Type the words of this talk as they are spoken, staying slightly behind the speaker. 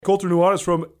Colter Nuanez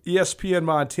from ESPN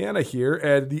Montana here,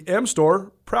 and the M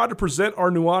Store, proud to present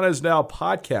our Nuanez Now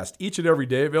podcast each and every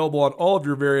day, available on all of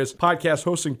your various podcast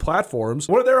hosting platforms.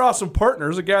 One of their awesome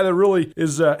partners, a guy that really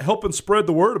is helping spread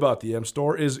the word about the M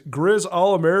Store, is Grizz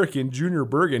All-American Junior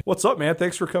Bergen. What's up, man?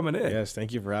 Thanks for coming in. Yes,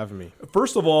 thank you for having me.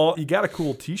 First of all, you got a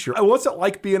cool t-shirt. What's it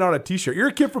like being on a t-shirt? You're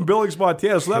a kid from Billings,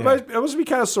 Montana, so that must be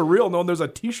kind of surreal knowing there's a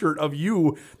t-shirt of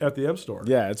you at the M Store.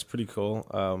 Yeah, it's pretty cool.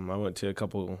 I went to a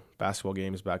couple basketball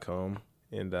games back home,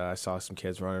 and I saw some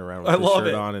kids running around with the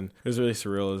shirt on, and it was really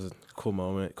surreal. It was a cool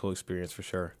moment, cool experience for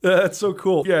sure. That's so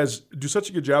cool. You guys do such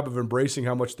a good job of embracing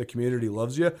how much the community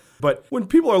loves you. But when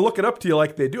people are looking up to you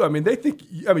like they do, they think,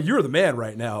 you're the man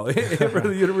right now for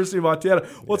the University of Montana.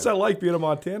 What's that like being a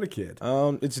Montana kid?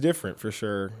 It's different for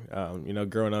sure.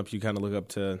 Growing up, you kind of look up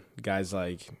to guys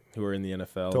like who are in the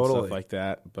NFL and stuff like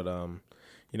that. But,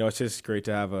 it's just great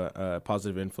to have a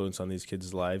positive influence on these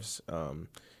kids' lives. I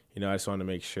just want to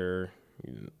make sure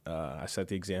I set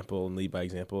the example and lead by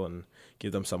example and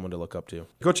give them someone to look up to.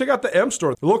 Go check out the M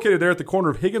Store. They're located there at the corner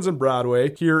of Higgins and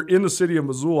Broadway here in the city of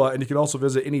Missoula, and you can also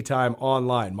visit anytime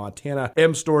online,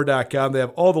 montanamstore.com. They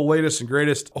have all the latest and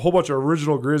greatest, a whole bunch of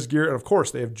original Grizz gear, and of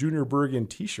course, they have Junior Bergen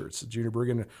t-shirts. Junior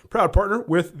Bergen, proud partner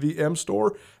with the M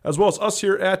Store, as well as us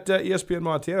here at ESPN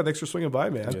Montana. Thanks for swinging by,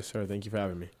 man. Yes, sir. Thank you for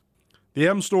having me. The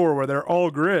M Store, where they're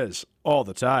all Grizz all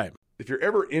the time. If you're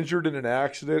ever injured in an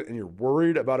accident and you're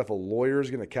worried about if a lawyer is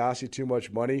going to cost you too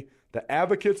much money, the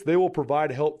Advocates, they will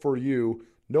provide help for you.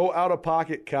 No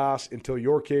out-of-pocket costs until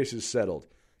your case is settled.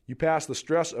 You pass the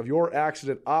stress of your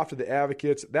accident off to the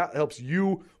Advocates. That helps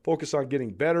you focus on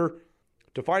getting better.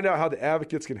 To find out how the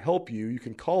Advocates can help you, you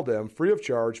can call them free of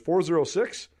charge,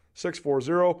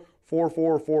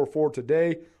 406-640-4444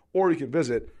 today, or you can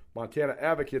visit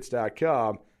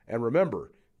MontanaAdvocates.com. And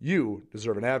remember, you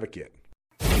deserve an advocate.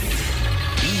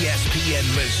 ESPN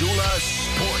Missoula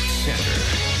Sports Center.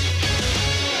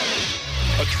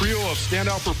 A trio of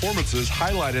standout performances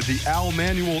highlighted the Al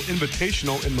Manuel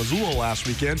Invitational in Missoula last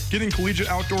weekend, getting collegiate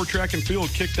outdoor track and field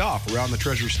kicked off around the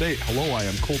Treasure State. Hello, I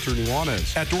am Colter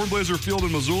Nuanez. At Dornblazer Field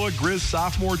in Missoula, Grizz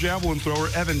sophomore javelin thrower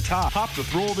Evan Topp popped the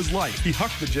throw of his life. He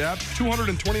hucked the jab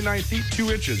 229 feet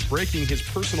 2 inches, breaking his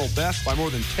personal best by more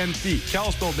than 10 feet.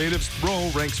 Kalispell native's throw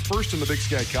ranks first in the Big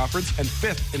Sky Conference and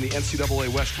fifth in the NCAA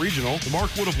West Regional. The mark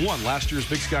would have won last year's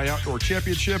Big Sky Outdoor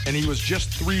Championship, and he was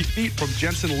just 3 feet from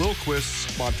Jensen Lilquist's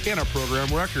Montana program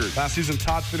record. Last season,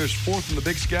 Todd finished fourth in the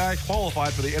Big Sky,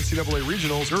 qualified for the NCAA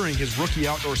Regionals during his rookie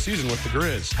outdoor season with the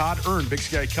Grizz. Todd earned Big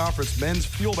Sky Conference Men's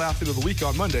Field Athlete of the Week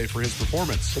on Monday for his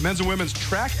performance. The men's and women's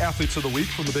track athletes of the week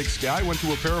from the Big Sky went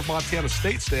to a pair of Montana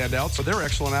State standouts for their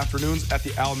excellent afternoons at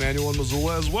the Al Manuel in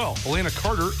Missoula as well. Elena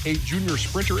Carter, a junior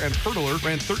sprinter and hurdler,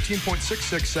 ran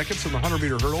 13.66 seconds in the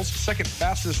 100-meter hurdles, second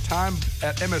fastest time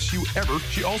at MSU ever.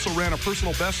 She also ran a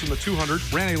personal best in the 200,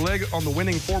 ran a leg on the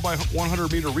winning 4x100-meter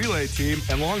relay team,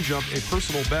 and long jump a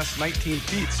personal best 19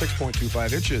 feet,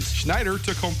 6.25 inches. Schneider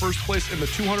took home first place in the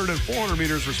 200 and 400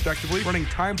 meters respectively, running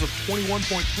times of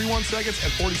 21.31 seconds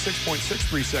and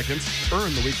 46.63 seconds,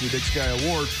 earned the weekly Big Sky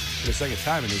Award for the second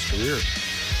time in his career.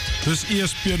 This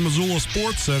ESPN Missoula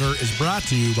Sports Center is brought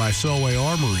to you by Selway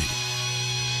Armory.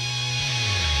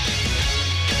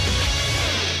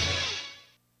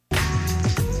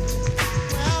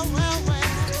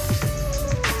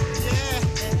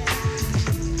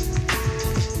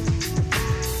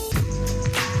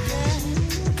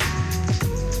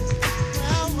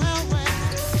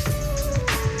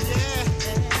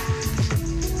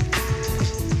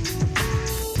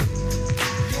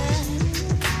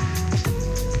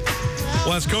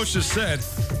 Well, as Coach just said,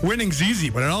 winning's easy,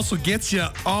 but it also gets you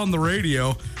on the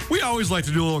radio. We always like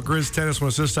to do a little Grizz tennis when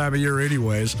it's this time of year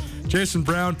anyways. Jason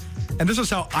Brown, and this is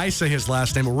how I say his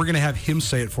last name, but we're going to have him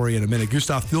say it for you in a minute.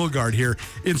 Gustav Thilgard here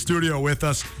in studio with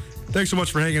us. Thanks so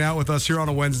much for hanging out with us here on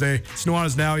a Wednesday. It's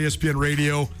Nuanez Now, ESPN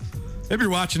Radio. Maybe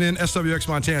you're watching in SWX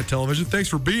Montana Television. Thanks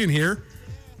for being here.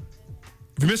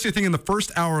 If you missed anything in the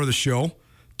first hour of the show,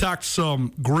 talked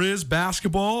some Grizz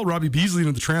basketball. Robbie Beasley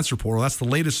into the transfer portal. That's the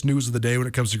latest news of the day when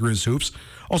it comes to Grizz hoops.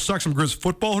 Also talked some Grizz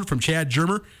football from Chad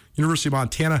Germer, University of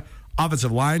Montana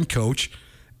offensive line coach.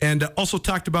 And also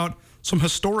talked about some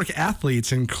historic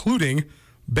athletes, including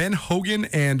Ben Hogan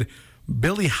and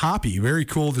Billy Hoppy. Very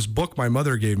cool. This book my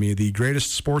mother gave me, The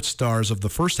Greatest Sports Stars of the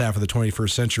First Half of the 21st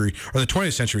Century, or the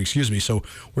 20th century, excuse me. So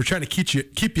we're trying to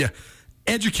keep you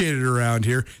educated around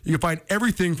here. You can find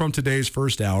everything from today's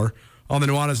first hour on the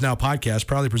Nuanez Now podcast,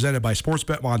 proudly presented by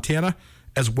Sportsbet Montana,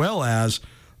 as well as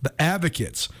the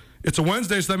Advocates. It's a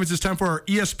Wednesday, so that means it's time for our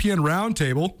ESPN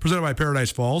Roundtable, presented by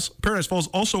Paradise Falls. Paradise Falls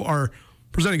also our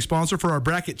presenting sponsor for our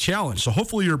bracket challenge. So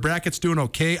hopefully your bracket's doing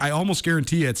okay. I almost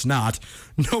guarantee it's not.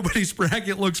 Nobody's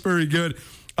bracket looks very good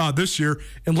this year,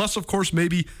 unless, of course,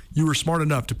 maybe you were smart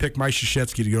enough to pick Mike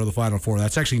Krzyzewski to go to the Final Four.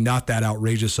 That's actually not that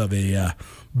outrageous of a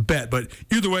bet. But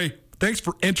either way, thanks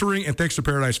for entering, and thanks to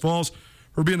Paradise Falls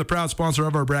for being the proud sponsor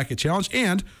of our bracket challenge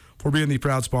and for being the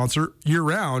proud sponsor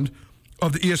year-round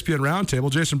of the ESPN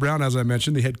Roundtable. Jason Brown, as I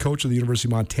mentioned, the head coach of the University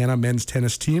of Montana men's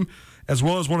tennis team, as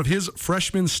well as one of his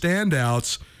freshman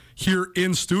standouts here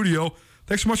in studio.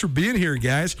 Thanks so much for being here,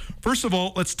 guys. First of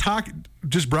all, let's talk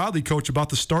just broadly, Coach, about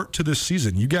the start to this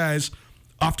season. You guys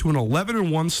off to an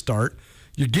 11-1 start.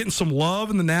 You're getting some love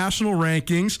in the national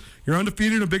rankings. You're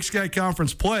undefeated in Big Sky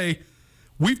Conference play.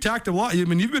 We've talked a lot. I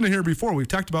mean, you've been in here before. We've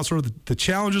talked about sort of the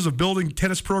challenges of building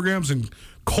tennis programs in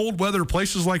cold weather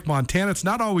places like Montana. It's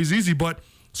not always easy, but it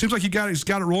seems like he's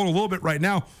got it rolling a little bit right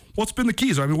now. What's been the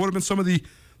keys? I mean, what have been some of the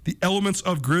elements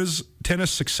of Grizz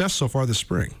tennis success so far this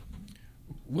spring?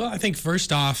 Well, I think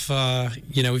first off,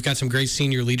 we've got some great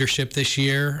senior leadership this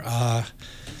year.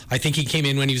 I think he came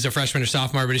in when he was a freshman or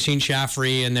sophomore, but Asheen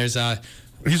Shaffrey, and there's a...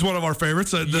 He's one of our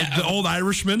favorites, the old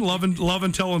Irishman,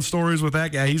 loving telling stories with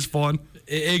that guy. He's fun.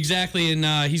 Exactly,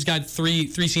 and he's got three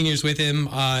seniors with him,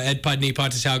 Ed Pudney,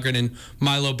 Pontus Halgren, and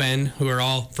Milo Ben, who are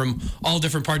all from all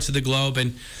different parts of the globe,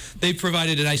 and they've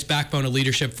provided a nice backbone of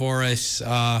leadership for us.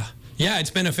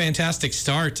 It's been a fantastic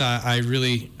start. I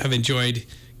really have enjoyed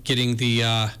getting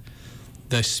the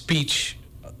speech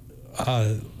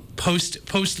post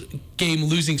game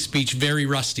losing speech very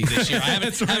rusty this year. I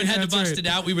haven't had to bust it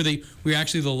out. We were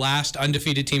actually the last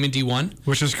undefeated team in D1,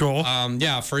 which is cool.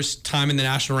 First time in the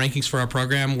national rankings for our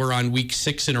program. We're on week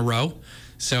 6 in a row.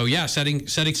 So setting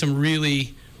some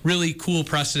really really cool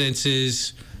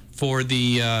precedences for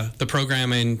the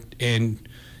program and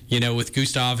with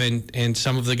Gustav and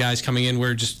some of the guys coming in,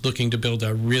 we're just looking to build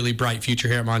a really bright future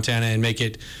here at Montana and make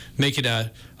it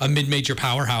a mid-major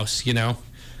powerhouse,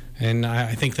 And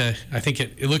I think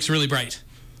it looks really bright.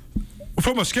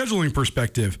 From a scheduling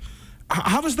perspective,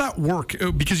 how does that work?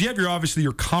 Because you have obviously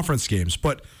your conference games,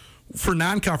 but for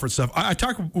non-conference stuff, I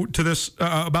talk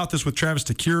about this with Travis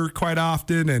DeCure quite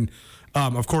often, and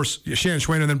of course Shannon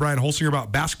Schwain and then Brian Holsinger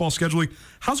about basketball scheduling.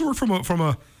 How's it work from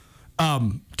a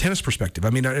tennis perspective? I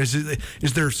mean,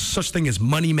 is there such thing as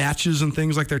money matches and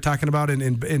things like they're talking about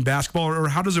in basketball, or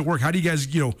how does it work? How do you guys,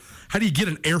 how do you get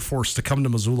an Air Force to come to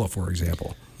Missoula, for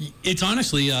example? It's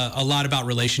honestly a lot about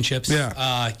relationships.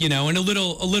 Yeah. And a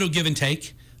little give and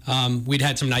take. We'd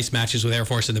had some nice matches with Air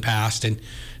Force in the past, and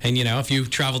if you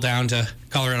travel down to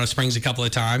Colorado Springs a couple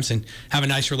of times and have a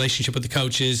nice relationship with the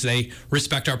coaches, they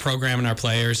respect our program and our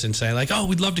players and say like, oh,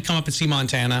 we'd love to come up and see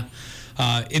Montana.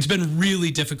 It's been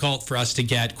really difficult for us to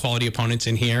get quality opponents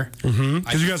in here.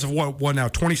 Because you guys have won now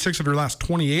 26 of your last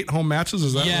 28 home matches,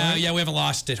 is that right? Yeah, we haven't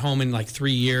lost at home in like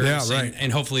 3 years. Yeah, right.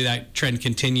 And hopefully that trend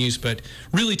continues, but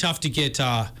really tough to get,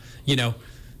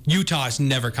 Utah is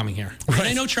never coming here. Right. And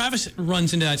I know Travis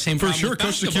runs into that same problem. For sure.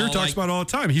 Coach DeCure talks about it all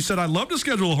the time. He said, I'd love to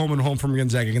schedule a home and home from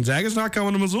Gonzaga. Gonzaga's not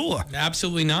coming to Missoula.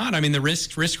 Absolutely not. I mean, the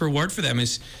risk reward for them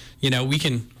is,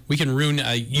 we can ruin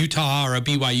a Utah or a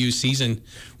BYU season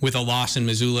with a loss in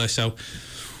Missoula. So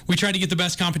we try to get the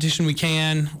best competition we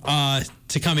can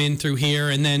to come in through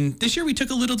here. And then this year we took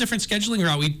a little different scheduling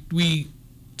route. We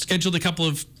scheduled a couple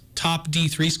of top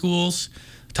D3 schools,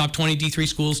 top 20 D3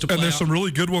 schools to play. And there's some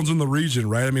really good ones in the region,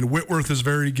 right? I mean, Whitworth is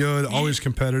very good, always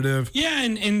competitive. Yeah,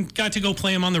 and got to go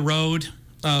play them on the road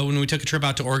when we took a trip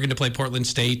out to Oregon to play Portland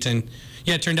State. And,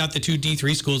 it turned out the 2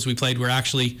 D3 schools we played were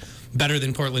actually better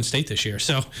than Portland State this year.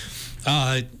 So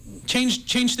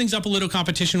change things up a little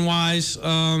competition-wise.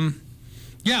 Allowed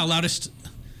us to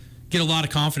get a lot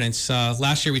of confidence.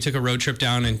 Last year we took a road trip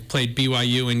down and played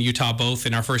BYU and Utah both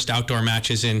in our first outdoor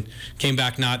matches and came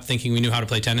back not thinking we knew how to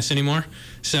play tennis anymore.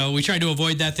 So we tried to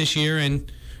avoid that this year,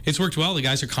 and it's worked well. The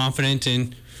guys are confident,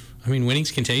 and winning's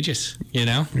contagious,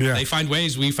 Yeah. They find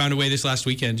ways. We found a way this last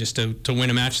weekend just to win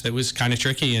a match that was kind of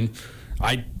tricky, and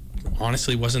I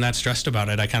honestly wasn't that stressed about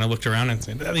it. I kind of looked around and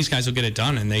said, these guys will get it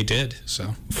done, and they did.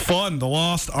 So fun, the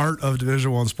lost art of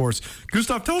Division I sports.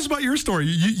 Gustav, tell us about your story.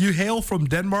 You hail from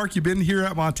Denmark. You've been here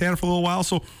at Montana for a little while.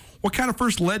 So what kind of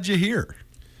first led you here?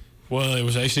 Well, it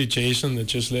was actually Jason that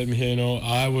just led me here.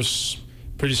 I was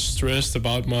pretty stressed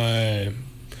about my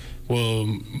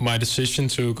decision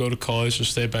to go to college or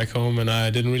stay back home, and I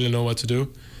didn't really know what to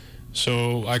do.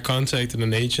 So I contacted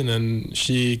an agent, and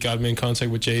she got me in contact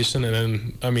with Jason.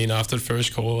 And then, after the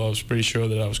first call, I was pretty sure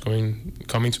that I was coming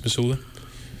to Missoula.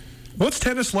 What's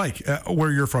tennis like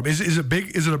where you're from? Is it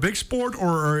big? Is it a big sport,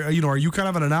 or are you kind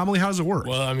of an anomaly? How does it work?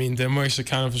 Well, Denmark's a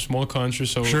kind of a small country,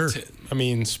 so sure.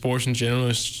 Sports in general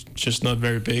is just not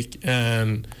very big,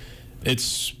 and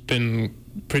it's been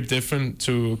pretty different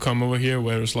to come over here,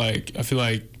 where it's like I feel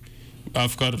like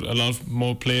I've got a lot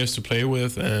more players to play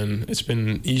with, and it's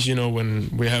been easy,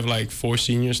 when we have like 4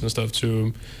 seniors and stuff,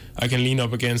 I can lean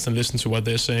up against and listen to what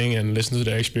they're saying and listen to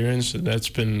their experience. And that's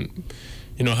been,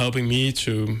 helping me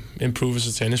to improve as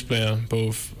a tennis player,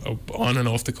 both on and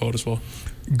off the court as well.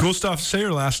 Gustav, say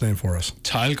your last name for us.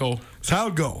 Teilgaard.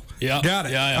 Teilgaard. Yeah. Got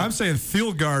it. Yeah. I'm saying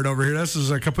Thielgard over here. This is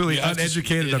a completely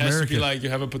uneducated American. It has to be like you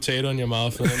have a potato in your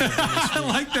mouth. I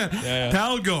like that. Yeah.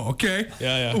 Teilgaard. Okay.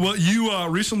 Yeah. Well, you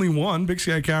recently won Big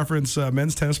Sky Conference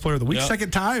Men's Tennis Player of the Week,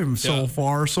 second time so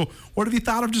far. So what have you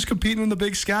thought of just competing in the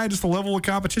Big Sky, just the level of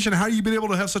competition? How have you been able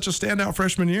to have such a standout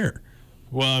freshman year?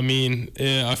 Well, I mean,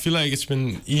 I feel like it's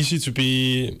been easy to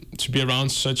be around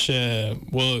such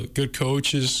good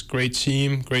coaches, great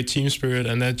team spirit,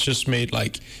 and that just made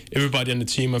like everybody on the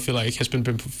team, I feel like, has been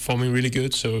performing really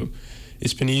good. So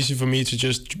it's been easy for me to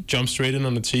just jump straight in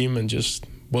on the team and just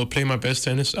play my best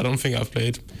tennis. I don't think I've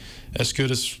played as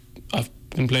good as I've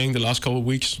been playing the last couple of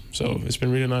weeks, so it's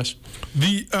been really nice.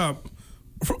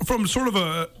 From sort of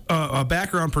a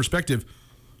background perspective,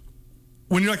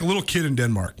 when you're like a little kid in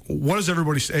Denmark, what does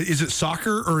everybody say? Is it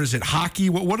soccer or is it hockey?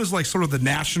 What is like sort of the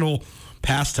national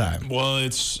pastime? Well,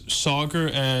 it's soccer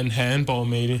and handball,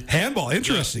 maybe. Handball,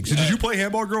 interesting. So did you play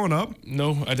handball growing up?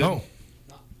 No, I didn't. Oh.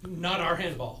 Not our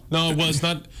handball. No, well, it's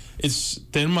not. It's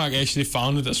Denmark actually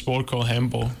founded a sport called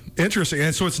handball. Interesting.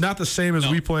 And so it's not the same as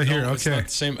we play here. Okay. It's not the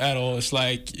same at all. It's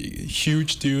like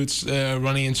huge dudes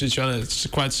running into each other. It's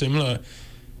quite similar.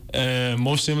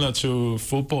 More similar to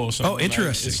football. Oh,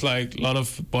 interesting. It's like a lot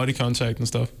of body contact and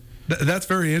stuff. That's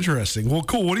very interesting. Well,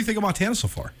 cool. What do you think of Montana so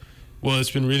far? Well,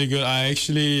 it's been really good.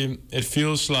 It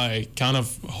feels like kind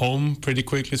of home pretty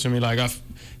quickly to me. Like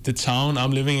the town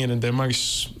I'm living in Denmark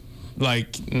is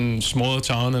like a smaller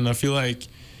town, and I feel like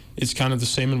it's kind of the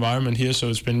same environment here. So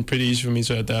it's been pretty easy for me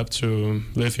to adapt to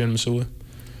live here in Missoula.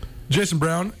 Jason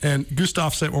Brown and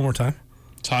Gustav, say it one more time.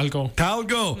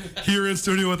 Teilgaard here in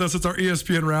studio with us. It's our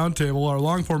ESPN Roundtable, our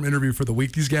long-form interview for the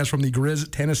week. These guys from the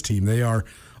Grizz tennis team, they are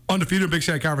undefeated in Big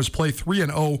Sky Conference play,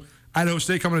 3-0. Idaho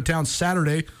State coming to town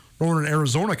Saturday. Northern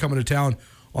Arizona coming to town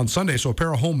on Sunday. So a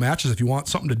pair of home matches. If you want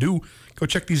something to do, go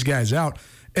check these guys out.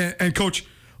 And Coach,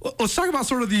 let's talk about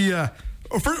sort of the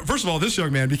first of all, this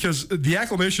young man, because the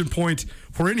acclimation point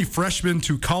for any freshman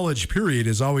to college period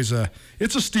is always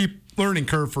it's a steep learning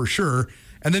curve for sure.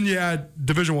 And then you add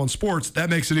Division I sports,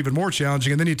 that makes it even more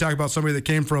challenging. And then you talk about somebody that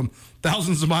came from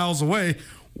thousands of miles away,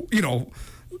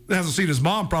 hasn't seen his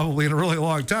mom probably in a really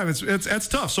long time. It's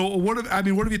tough. So what have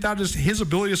you thought just his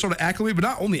ability to sort of acclimate, but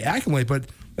not only acclimate, but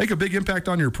make a big impact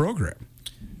on your program?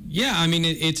 Yeah, I mean,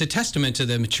 it's a testament to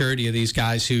the maturity of these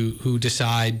guys who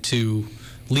decide to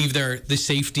leave the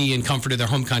safety and comfort of their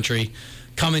home country,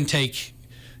 come and take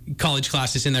college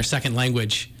classes in their second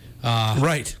language.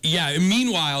 Right. Yeah.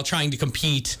 Meanwhile, trying to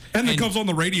compete. And it comes on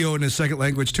the radio in his second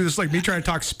language, too. It's like me trying to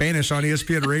talk Spanish on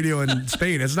ESPN radio in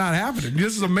Spain. It's not happening.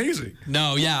 This is amazing.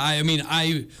 No, yeah.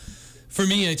 For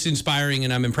me, it's inspiring,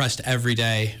 and I'm impressed every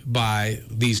day by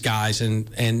these guys. And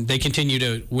they continue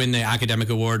to win the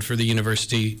academic award for the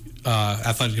university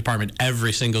athletic department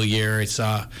every single year. It's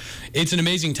an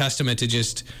amazing testament to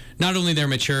just not only their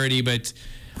maturity, but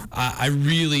I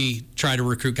really try to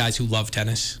recruit guys who love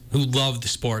tennis, who love the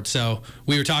sport. So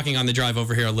we were talking on the drive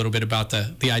over here a little bit about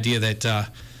the idea that,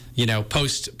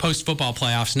 post football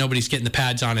playoffs, nobody's getting the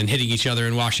pads on and hitting each other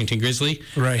in Washington Grizzly.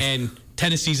 Right. And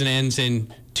tennis season ends,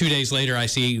 and 2 days later, I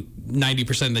see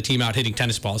 90% of the team out hitting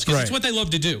tennis balls because it's what they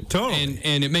love to do. Totally.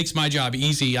 And it makes my job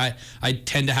easy. I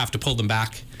tend to have to pull them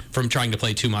back from trying to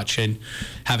play too much and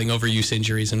having overuse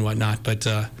injuries and whatnot. But,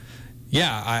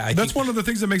 yeah, I that's one of the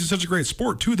things that makes it such a great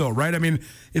sport too, though, right? I mean,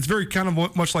 it's very kind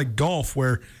of much like golf,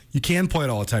 where you can play it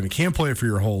all the time. You can play it for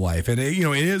your whole life, and it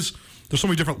is. There's so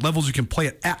many different levels you can play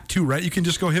it at too, right? You can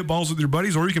just go hit balls with your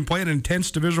buddies, or you can play an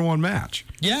intense Division I match.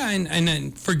 Yeah, and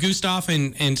then for Gustav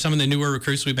and some of the newer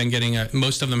recruits we've been getting,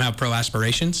 most of them have pro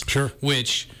aspirations. Sure.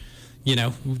 Which,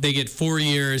 they get 4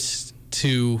 years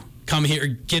to come here,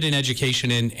 get an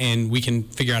education, and we can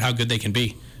figure out how good they can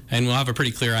be, and we'll have a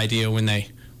pretty clear idea when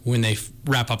they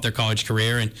wrap up their college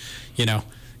career. And,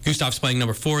 Gustav's playing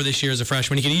number 4 this year as a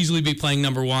freshman. He could easily be playing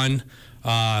number 1,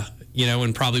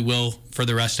 and probably will for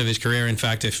the rest of his career. In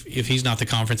fact, if he's not the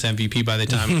conference MVP by the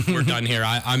time we're done here,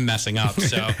 I'm messing up.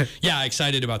 So, yeah,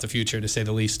 excited about the future, to say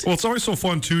the least. Well, it's always so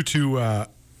fun, too, to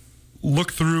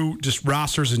look through just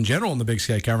rosters in general in the Big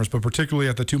Sky Conference, but particularly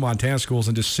at the 2 Montana schools,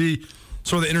 and to see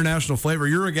sort of the international flavor.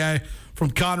 You're a guy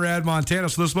from Conrad, Montana,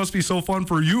 so this must be so fun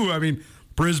for you. I mean,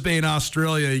 Brisbane,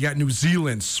 Australia, you got New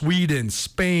Zealand, Sweden,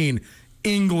 Spain,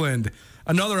 England,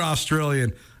 another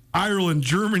Australian, Ireland,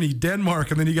 Germany,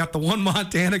 Denmark, and then you got the one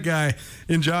Montana guy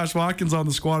in Josh Watkins on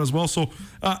the squad as well. So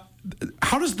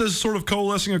how does this sort of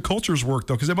coalescing of cultures work,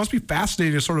 though? Because it must be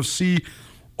fascinating to sort of see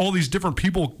all these different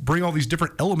people bring all these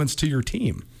different elements to your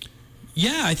team.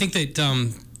 Yeah, I think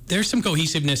that there's some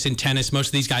cohesiveness in tennis. Most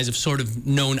of these guys have sort of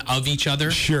known of each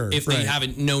other. Sure. If they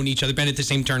haven't known each other, been at the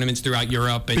same tournaments throughout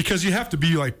Europe. Because you have to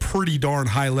be like pretty darn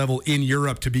high level in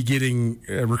Europe to be getting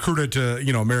recruited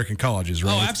to, American colleges,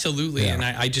 right? Oh, absolutely. Yeah. And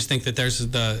I just think that there's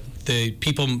the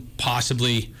people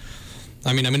possibly,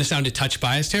 I mean, I'm going to sound a touch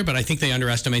biased here, but I think they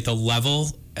underestimate the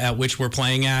level at which we're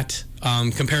playing at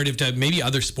comparative to maybe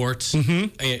other sports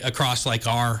across like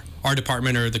our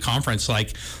department or the conference.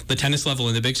 Like the tennis level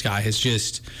in the Big Sky has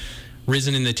just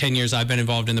risen in the 10 years I've been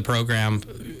involved in the program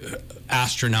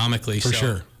astronomically. For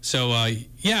sure. So, I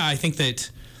think that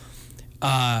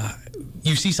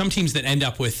you see some teams that end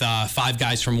up with 5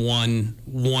 guys from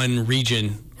one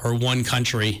region or one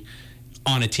country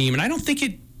on a team, and I don't think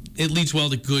it leads well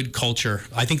to good culture.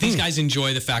 I think these guys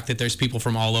enjoy the fact that there's people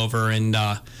from all over, and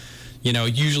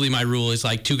usually my rule is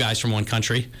like 2 guys from one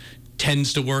country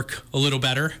tends to work a little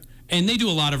better, and they do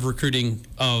a lot of recruiting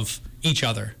of each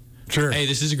other. Sure. Hey,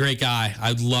 this is a great guy.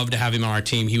 I'd love to have him on our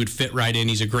team. He would fit right in.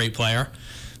 He's a great player.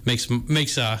 Makes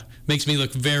me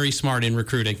look very smart in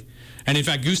recruiting. And in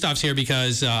fact, Gustav's here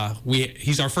because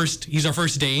he's our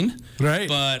first Dane. Right.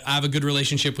 But I have a good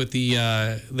relationship with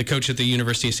the coach at the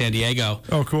University of San Diego.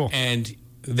 Oh, cool. And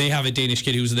they have a Danish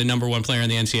kid who's the number 1 player in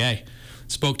the NCAA.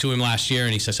 Spoke to him last year,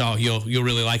 and he says, "Oh, you'll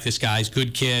really like this guy. He's a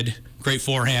good kid, great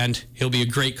forehand. He'll be a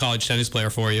great college tennis player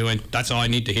for you." And that's all I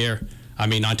need to hear. I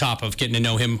mean, on top of getting to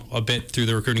know him a bit through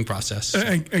the recruiting process.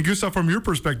 And Gustav, from your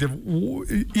perspective,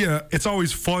 it's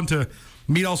always fun to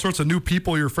meet all sorts of new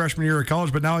people your freshman year of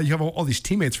college, but now you have all these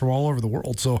teammates from all over the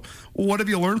world. So what have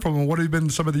you learned from them? What have been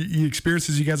some of the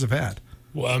experiences you guys have had?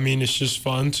 Well, I mean, it's just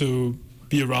fun to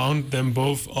be around them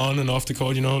both on and off the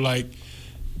court,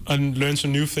 and learn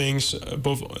some new things,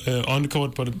 both on the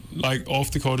court, but like off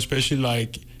the court, especially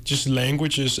like just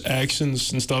languages,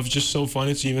 accents and stuff. It's just so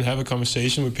funny to even have a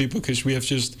conversation with people because we have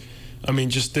just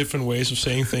different ways of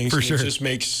saying things. For sure. It just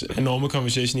makes a normal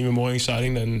conversation even more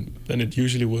exciting than it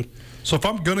usually would. So if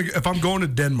I'm going to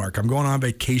Denmark, I'm going on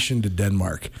vacation to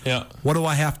Denmark. Yeah. What do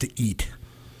I have to eat?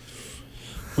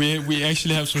 We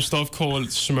actually have some stuff called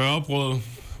smørrebrød,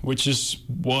 which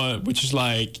is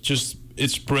like just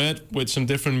it's bread with some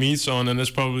different meats on, and that's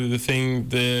probably the thing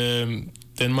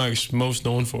Denmark's most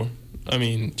known for. I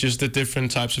mean, just the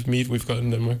different types of meat we've got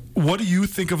in Denmark. What do you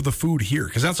think of the food here?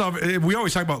 Because we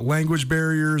always talk about language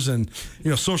barriers and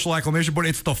social acclimation, but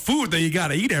it's the food that you got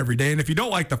to eat every day. And if you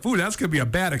don't like the food, that's going to be a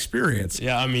bad experience.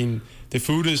 Yeah, I mean, the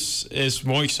food is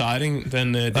more exciting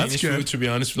than Danish food. To be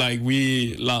honest, like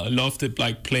we loved it,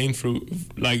 like plain fruit,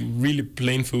 like really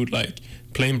plain food, like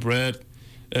plain bread,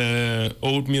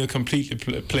 oatmeal,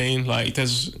 completely plain. Like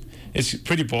it's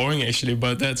pretty boring actually,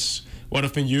 but that's what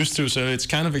I've been used to, so it's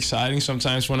kind of exciting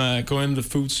sometimes when I go in the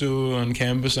food zoo on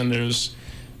campus and there's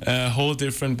a whole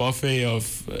different buffet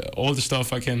of all the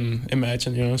stuff I can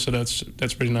imagine, so that's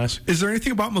pretty nice. Is there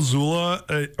anything about Missoula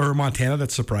or Montana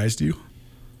that surprised you?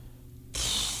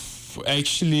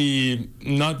 Actually,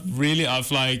 not really.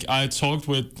 I talked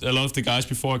with a lot of the guys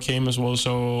before I came as well,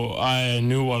 so I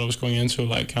knew what I was going into,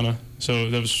 so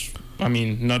that was... I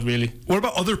mean, not really. What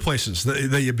about other places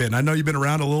that you've been? I know you've been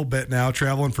around a little bit now,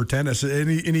 traveling for tennis.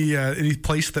 Any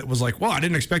place that was like, well, I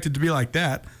didn't expect it to be like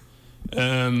that?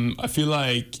 I feel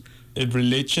like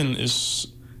religion is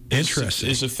interesting.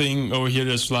 Is a thing over here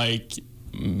that's like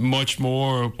much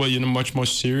more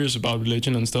serious about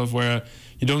religion and stuff. Where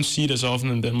you don't see it as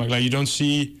often in Denmark. Like you don't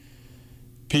see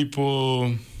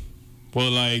people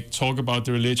talk about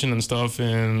the religion and stuff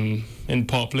in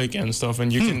public and stuff,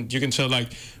 and you can tell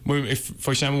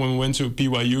for example when we went to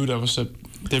BYU, that was a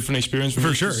different experience for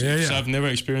me. Sure. Yeah. So I've never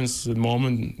experienced the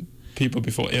Mormon people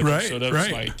before ever. Right, so that was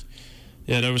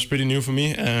that was pretty new for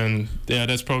me, and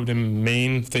that's probably the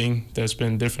main thing that's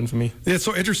been different for me. Yeah, it's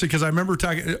so interesting because I remember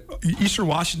Eastern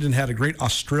Washington had a great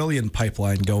Australian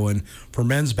pipeline going for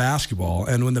men's basketball,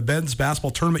 and when the men's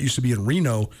basketball tournament used to be in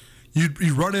Reno, you'd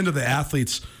run into the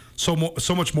athletes so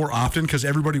much more often because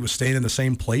everybody was staying in the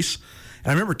same place.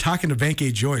 And I remember talking to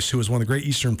Venke Joyce, who was one of the great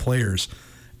Eastern players,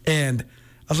 and I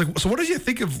was like, so what did you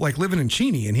think of living in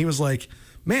Cheney? And he was like,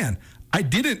 man, I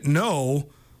didn't know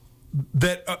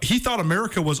that he thought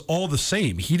America was all the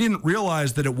same. He didn't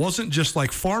realize that it wasn't just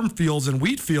like farm fields and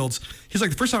wheat fields. He's like,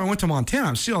 the first time I went to Montana,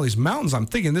 I'm seeing all these mountains. I'm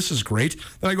thinking this is great.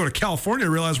 Then I go to California, I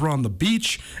realize we're on the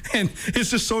beach, and it's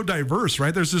just so diverse,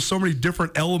 right? There's just so many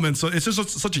different elements. So it's just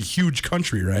such a huge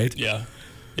country, right? Yeah,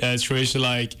 it's crazy.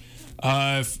 Like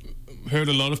heard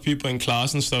a lot of people in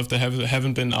class and stuff that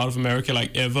haven't been out of America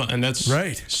like ever, and that's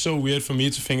so weird for me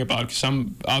to think about, because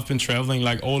I've been traveling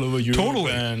like all over Europe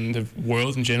and the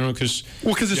world in general. Because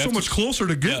it's so much closer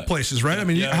to good places, right?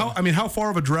 How far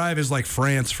of a drive is like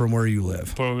France from where you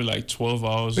live? Probably like 12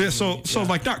 hours. Yeah, so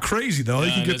like not crazy though.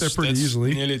 You can get there pretty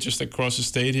easily. Nearly just across the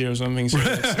state here or something. So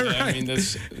I mean,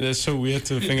 that's so weird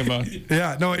to think about.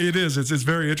 Yeah, no, it is. It's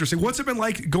very interesting. What's it been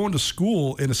like going to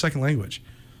school in a second language?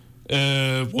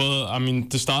 Well, I mean,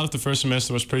 the start of the first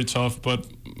semester was pretty tough, but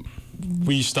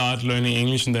we started learning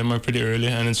English in Denmark pretty early,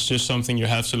 and it's just something you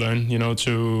have to learn,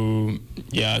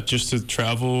 just to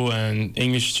travel, and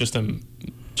English is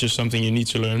just something you need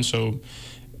to learn. So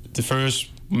the first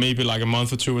maybe like a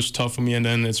month or two was tough for me, and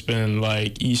then it's been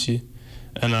like easy.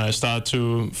 And I start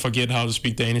to forget how to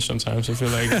speak Danish sometimes. I feel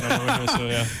like,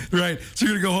 Right. So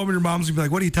you're going to go home and your mom's going to be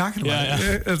like, what are you talking about?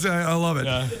 Yeah. I love it.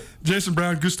 Yeah. Jason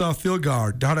Brown, Gustav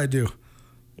Thilgaard. How'd I do?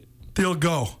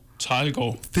 Thilgo.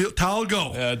 Talgo.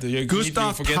 Yeah,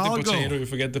 Gustav Talgo. You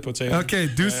forget the potato. Okay,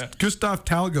 Gustav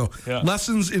Talgo. Yeah.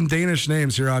 Lessons in Danish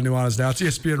names here on Nuanez Now. It's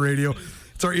ESPN Radio.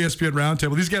 It's our ESPN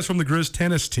Roundtable. These guys from the Grizz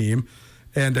tennis team.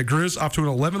 And Grizz off to an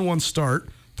 11-1 start.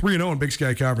 3-0 in Big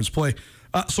Sky Conference play.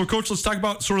 So, Coach, let's talk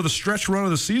about sort of the stretch run of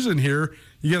the season here.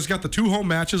 You guys got the 2 home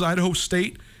matches, Idaho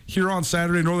State here on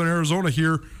Saturday, Northern Arizona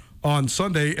here on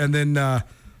Sunday, and then a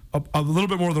little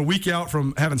bit more than a week out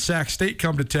from having Sac State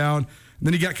come to town. And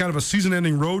then you got kind of a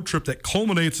season-ending road trip that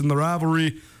culminates in the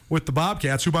rivalry with the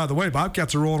Bobcats, who, by the way,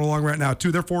 Bobcats are rolling along right now,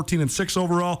 too. They're 14-6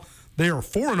 overall. They are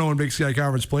 4-0 in Big Sky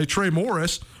Conference play. Trey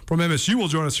Morris from MSU will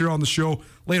join us here on the show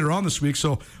later on this week,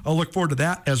 so I'll look forward to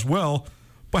that as well.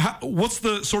 But what's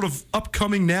the sort of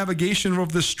upcoming navigation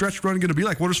of this stretch run going to be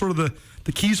like? What are sort of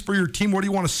the keys for your team? What do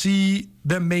you want to see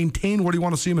them maintain? What do you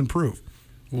want to see them improve?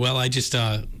 Well, I just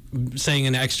saying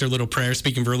an extra little prayer,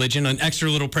 speaking of religion, an extra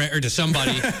little prayer to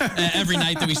somebody every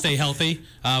night that we stay healthy.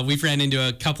 We've ran into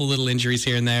a couple little injuries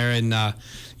here and there, and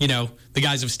the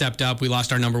guys have stepped up. We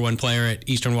lost our number 1 player at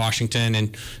Eastern Washington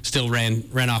and still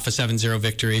ran off a 7-0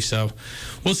 victory. So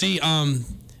we'll see.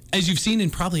 As you've seen in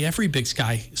probably every Big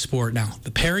Sky sport now,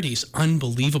 the parity's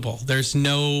unbelievable. There's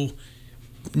not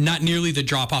nearly the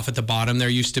drop-off at the bottom there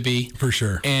used to be. For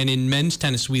sure. And in men's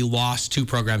tennis, we lost 2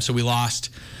 programs. So we lost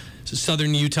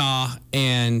Southern Utah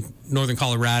and Northern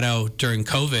Colorado during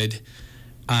COVID,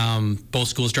 both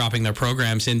schools dropping their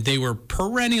programs. And they were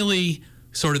perennially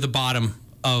sort of the bottom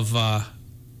of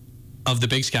the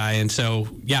Big Sky. And so,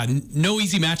 no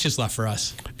easy matches left for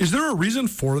us. Is there a reason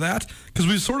for that? Because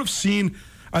we've sort of seen...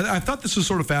 I thought this was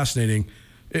sort of fascinating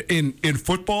in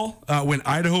football when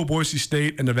Idaho, Boise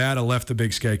State, and Nevada left the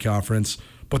Big Sky Conference,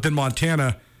 but then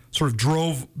Montana sort of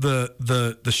drove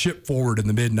the ship forward in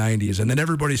the mid-'90s, and then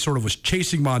everybody sort of was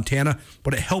chasing Montana,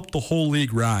 but it helped the whole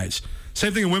league rise.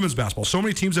 Same thing in women's basketball. So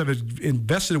many teams have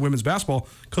invested in women's basketball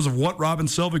because of what Robin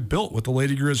Selvig built with the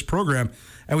Lady Grizz program,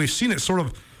 and we've seen it sort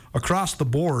of across the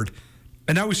board.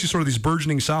 And now we see sort of these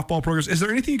burgeoning softball programs. Is there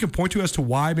anything you can point to as to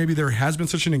why maybe there has been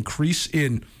such an increase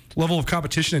in level of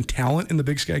competition and talent in the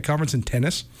Big Sky Conference in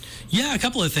tennis? Yeah, a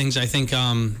couple of things. I think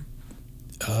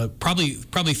probably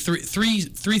three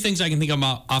things I can think of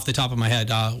off the top of my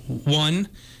head. One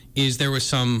is there was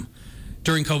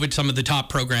during COVID, some of the top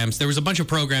programs, there was a bunch of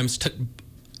programs,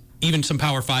 even some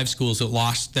Power 5 schools that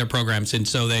lost their programs. And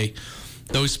so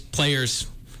those players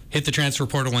hit the transfer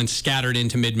portal and scattered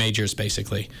into mid-majors,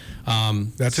 basically.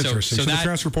 That's interesting. So the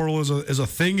transfer portal is a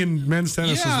thing in men's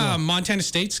tennis as well? Yeah, Montana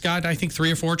State's got, I think,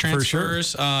 3 or 4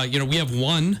 transfers. For sure. We have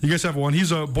one. You guys have one.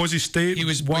 He's a Boise State,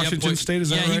 Washington State, is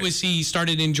that right? Yeah, he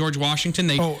started in George Washington.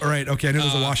 Right. Okay, I knew there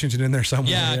was a Washington in there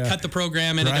somewhere. Yeah, cut the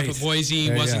program, ended up at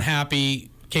Boise, wasn't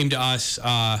happy, came to us.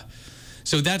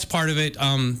 So that's part of it.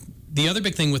 The other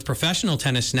big thing with professional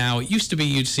tennis now, it used to be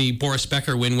you'd see Boris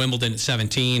Becker win Wimbledon at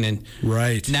 17, and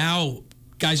now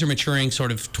guys are maturing sort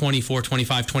of 24,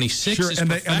 25, 26 as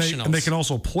professionals. And they can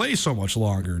also play so much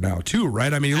longer now, too,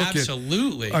 right? I mean, you look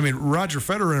Absolutely. Roger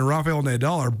Federer and Rafael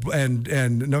Nadal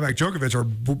and Novak Djokovic are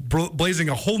blazing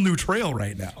a whole new trail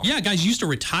right now. Yeah, guys used to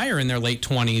retire in their late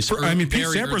 20s. Pete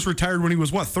Sampras retired when he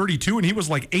was, 32, and he was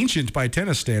like ancient by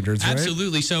tennis standards, right?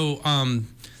 Absolutely. So,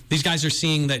 these guys are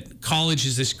seeing that college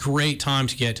is this great time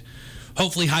to get,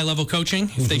 hopefully, high-level coaching.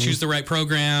 If they choose the right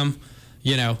program,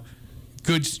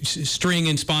 good string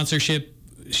and sponsorship,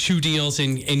 shoe deals,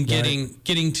 and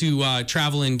getting to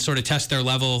travel and sort of test their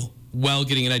level while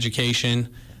getting an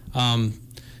education.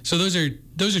 So those are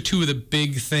 2 of the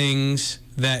big things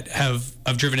that have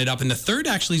driven it up. And the third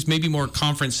actually is maybe more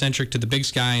conference-centric to the Big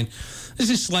Sky. And this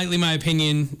is slightly my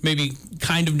opinion, maybe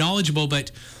kind of knowledgeable,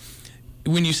 but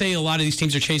when you say a lot of these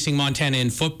teams are chasing Montana in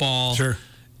football, sure,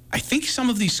 I think some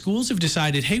of these schools have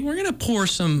decided, hey, we're going to pour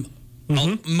some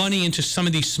money into some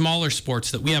of these smaller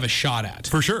sports that we have a shot at.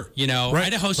 For sure. You know,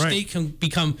 Idaho State can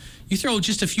become, you throw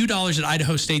just a few dollars at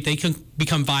Idaho State, they can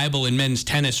become viable in men's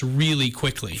tennis really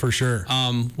quickly. For sure.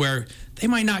 Where they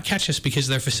might not catch us because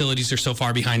their facilities are so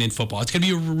far behind in football. It's going to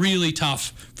be really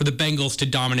tough for the Bengals to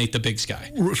dominate the Big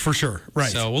Sky. For sure.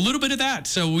 Right. So a little bit of that.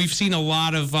 So we've seen a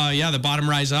lot of, the bottom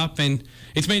rise up, and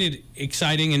it's made it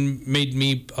exciting and made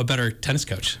me a better tennis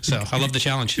coach. So I love the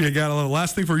challenge. You got a little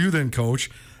last thing for you then,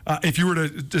 Coach. If you were to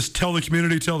just tell the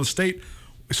community, tell the state,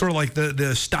 sort of like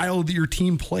the style that your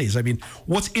team plays. I mean,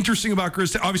 what's interesting about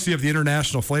Grizz? Obviously, you have the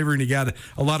international flavor and you got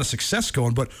a lot of success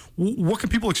going, but what can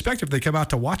people expect if they come out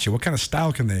to watch you? What kind of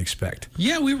style can they expect?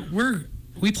 Yeah,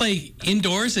 we play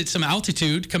indoors at some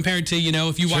altitude compared to,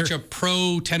 if you watch a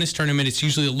pro tennis tournament, it's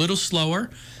usually a little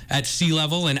slower at sea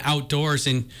level and outdoors.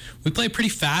 And we play a pretty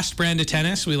fast brand of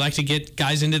tennis. We like to get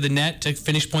guys into the net to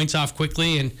finish points off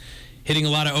quickly and hitting a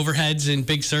lot of overheads and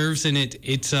big serves. And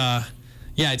it's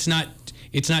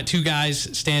not two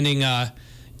guys standing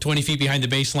 20 feet behind the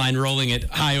baseline rolling it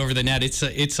high over the net.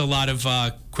 It's a lot of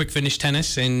quick finish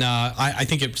tennis, and I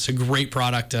think it's a great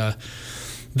product.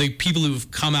 The people who've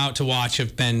come out to watch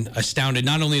have been astounded,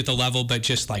 not only at the level, but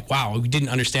just like, wow, we didn't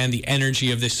understand the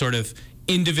energy of this sort of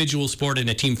individual sport in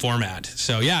a team format.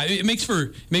 So yeah, it makes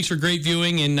for great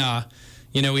viewing, and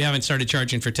we haven't started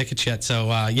charging for tickets yet. So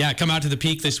come out to the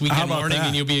Peak this weekend morning,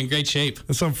 and you'll be in great shape.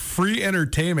 There's some free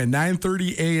entertainment,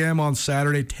 9:30 a.m. on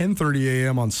Saturday, 10:30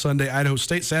 a.m. on Sunday. Idaho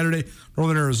State Saturday,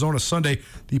 Northern Arizona Sunday.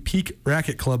 The Peak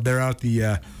Racket Club there out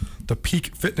at the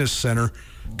Peak Fitness Center.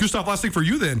 Gustav, last thing for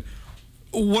you then.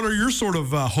 What are your sort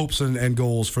of hopes and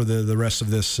goals for the rest of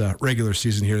this regular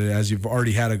season here, as you've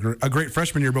already had a great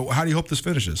freshman year, but how do you hope this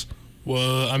finishes?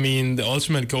 Well, I mean, the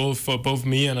ultimate goal for both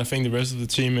me and I think the rest of the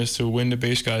team is to win the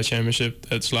Big Sky Championship.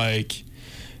 That's like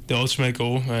the ultimate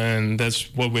goal, and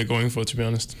that's what we're going for, to be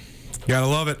honest. Gotta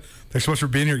love it. Thanks so much for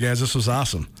being here, guys. This was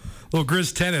awesome. A little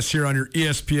Grizz tennis here on your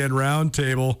ESPN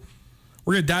Roundtable.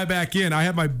 We're going to dive back in. I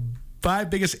have my 5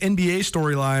 biggest NBA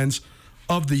storylines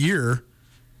of the year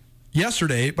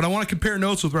yesterday, but I want to compare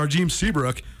notes with Rajim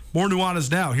Seabrook. More Nuanez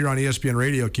now here on ESPN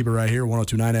Radio. Keep it right here,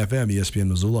 102.9 FM, ESPN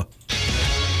Missoula.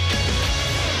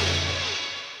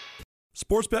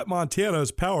 Sportsbet Montana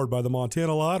is powered by the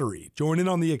Montana Lottery. Join in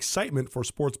on the excitement for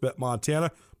Sportsbet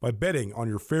Montana by betting on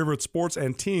your favorite sports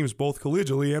and teams both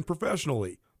collegially and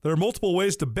professionally. There are multiple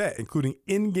ways to bet, including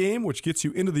in-game, which gets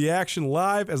you into the action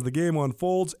live as the game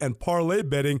unfolds, and parlay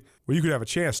betting, where you could have a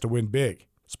chance to win big.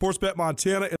 Sportsbet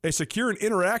Montana is a secure and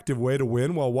interactive way to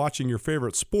win while watching your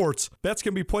favorite sports. Bets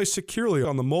can be placed securely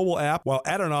on the mobile app while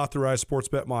at an authorized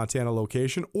Sportsbet Montana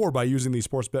location or by using the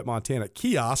Sportsbet Montana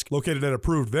kiosk located at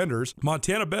approved vendors.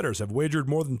 Montana bettors have wagered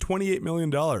more than $28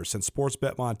 million since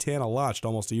Sportsbet Montana launched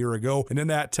almost a year ago, and in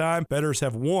that time, bettors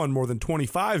have won more than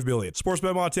 $25 million.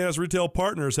 Sportsbet Montana's retail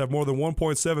partners have more than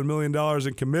 $1.7 million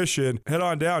in commission. Head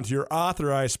on down to your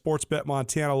authorized Sportsbet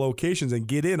Montana locations and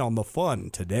get in on the fun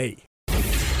today.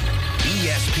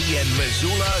 ESPN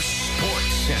Missoula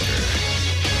Sports Center.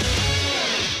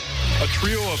 A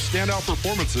trio of standout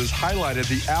performances highlighted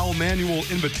the Al Manuel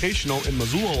Invitational in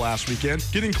Missoula last weekend,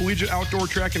 getting collegiate outdoor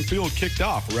track and field kicked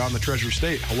off around the Treasure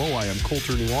State. Hello, I am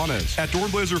Colter Nuanez. At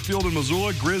Dornblazer Field in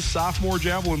Missoula, Grizz sophomore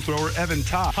javelin thrower Evan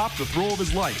Topp topped the throw of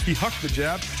his life. He hucked the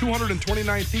jab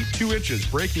 229 feet 2 inches,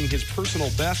 breaking his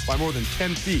personal best by more than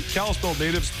 10 feet. Kalispell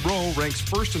native's throw ranks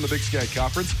first in the Big Sky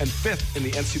Conference and 5th in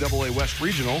the NCAA West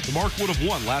Regional. The mark would have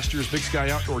won last year's Big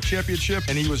Sky Outdoor Championship,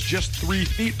 and he was just 3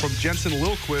 feet from Jensen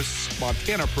Lilquist's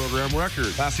Montana program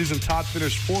record. Last season, Todd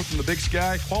finished 4th in the Big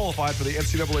Sky, qualified for the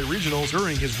NCAA Regionals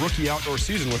during his rookie outdoor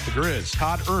season with the Grizz.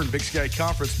 Todd earned Big Sky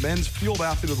Conference Men's Field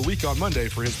Athlete of the Week on Monday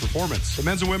for his performance. The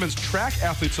men's and women's track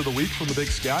athletes of the week from the Big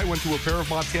Sky went to a pair of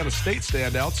Montana State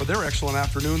standouts for their excellent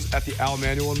afternoons at the Al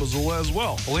Manuel in Missoula as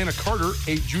well. Elena Carter,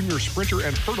 a junior sprinter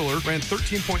and hurdler, ran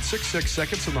 13.66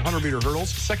 seconds in the 100-meter hurdles,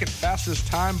 second fastest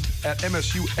time at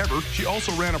MSU ever. She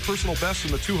also ran a personal best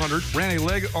in the 200, ran a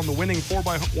leg on the winning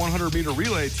 4x100-meter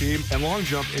relay team, and long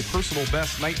jumped a personal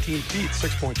best 19 feet,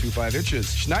 6.25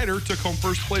 inches. Schneider took home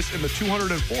first place in the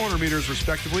 200 and 400 meters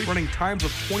respectively, running times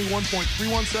of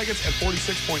 21.31 seconds and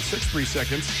 46.63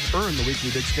 seconds, earned the weekly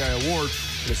Big Sky Award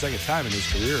for the second time in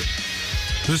his career.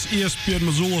 This ESPN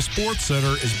Missoula Sports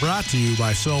Center is brought to you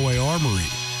by Selway Armory.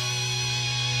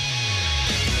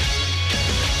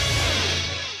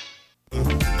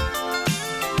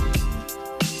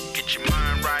 Get your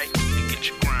mind right and get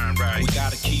your grind right. We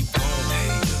gotta keep going.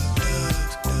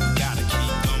 Gotta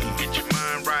keep going. Get your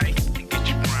mind right and get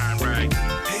your grind right.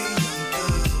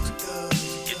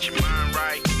 Get your mind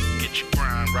right, get your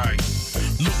grind right.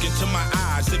 Look into my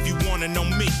eyes. eyes if you wanna know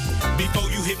me. Before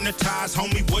you hypnotize,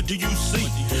 homie, what do you see?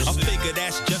 A figure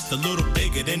that's just a little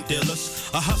bigger than dealers.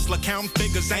 A hustler counting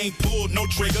figures, ain't pulled no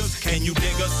triggers. Can you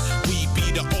dig us? We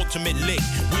be the ultimate lick.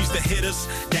 We's the hitters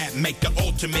that make the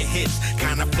ultimate hits.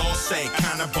 Kinda boss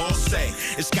kinda boss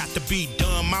it's got to be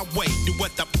done my way. Do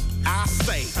what the I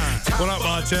say. What up,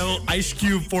 Montel? Ice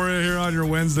Cube for you here on your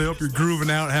Wednesday. Hope you're grooving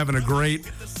out, having a great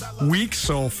week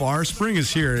so far. Spring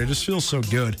is here. It just feels so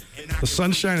good. The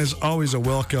sunshine is always a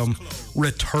welcome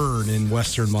return in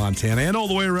western Montana and all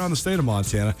the way around the state of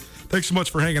Montana. Thanks so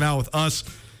much for hanging out with us.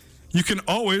 You can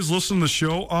always listen to the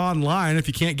show online if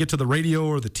you can't get to the radio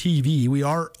or the TV. We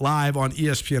are live on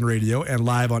ESPN Radio and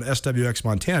live on SWX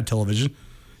Montana Television.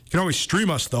 You can always stream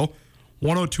us, though,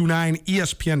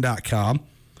 1029ESPN.com.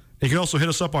 You can also hit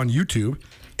us up on YouTube.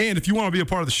 And if you want to be a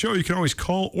part of the show, you can always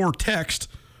call or text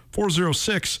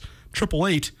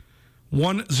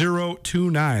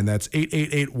 406-888-1029. That's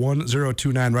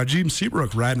 888-1029. Rajim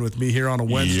Seabrook riding with me here on a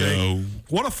Wednesday. Yo.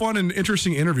 What a fun and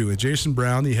interesting interview with Jason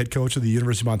Brown, the head coach of the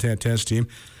University of Montana tennis team,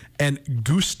 and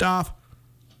Gustav.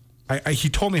 He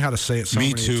told me how to say it so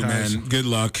many times. Me too, man. Good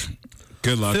luck.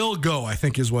 Good luck. Thilgo, I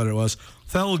think is what it was.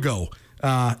 Thelgo.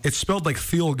 It's spelled like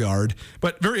Thielgaard,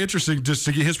 but very interesting just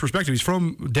to get his perspective. He's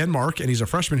from Denmark, and he's a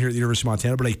freshman here at the University of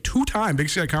Montana, but a two-time Big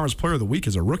Sky Conference Player of the Week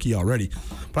as a rookie already.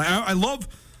 But I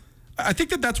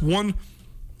think that's one,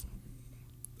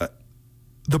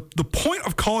 the point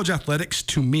of college athletics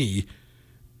to me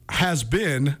has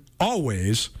been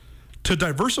always to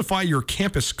diversify your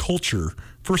campus culture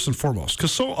first and foremost,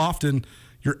 because so often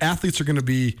your athletes are going to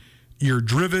be your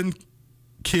driven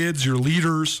kids, your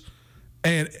leaders,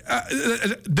 and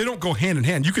they don't go hand in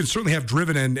hand. You can certainly have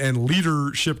driven and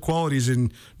leadership qualities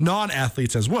in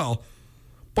non-athletes as well.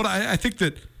 But I think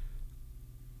that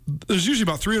there's usually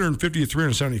about 350 to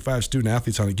 375 student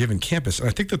athletes on a given campus. And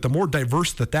I think that the more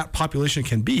diverse that population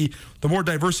can be, the more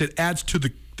diverse it adds to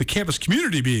the campus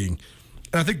community being.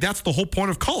 And I think that's the whole point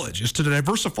of college, is to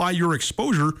diversify your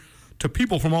exposure to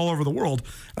people from all over the world.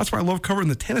 That's why I love covering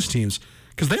the tennis teams,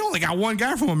 because they only got one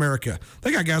guy from America.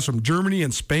 They got guys from Germany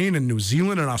and Spain and New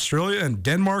Zealand and Australia and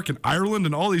Denmark and Ireland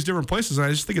and all these different places. And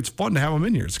I just think it's fun to have them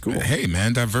in here. It's cool. Hey,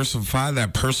 man, diversify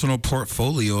that personal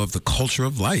portfolio of the culture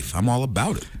of life. I'm all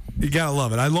about it. You got to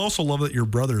love it. I also love that your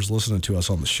brother's listening to us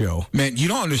on the show. Man, you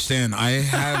don't understand. I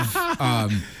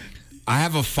have... I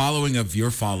have a following of your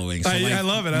following. So I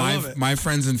love it. I love it. My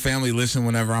friends and family listen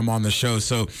whenever I'm on the show.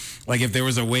 So, like, if there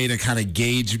was a way to kind of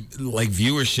gauge, like,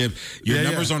 viewership, your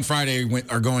numbers on Friday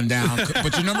are going down,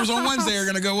 but your numbers on Wednesday are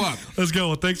going to go up. Let's go.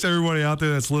 Well, thanks, everybody out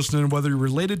there that's listening, whether you're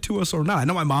related to us or not. I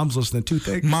know my mom's listening, too.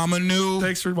 Mama knew.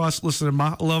 Thanks for listening,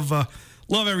 Ma. Love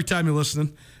every time you're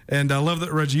listening. And I love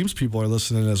that Rajim's people are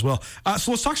listening as well.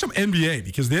 So let's talk some NBA,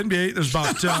 because the NBA, there's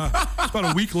about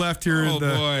a week left here in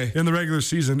the regular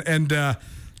season. And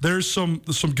there's some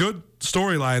good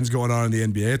storylines going on in the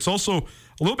NBA. It's also a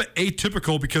little bit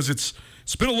atypical because it's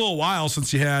been a little while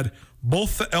since you had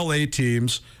both the LA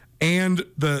teams and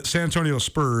the San Antonio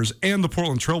Spurs and the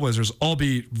Portland Trailblazers all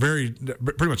be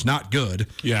pretty much not good.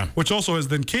 Yeah. Which also has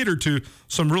then catered to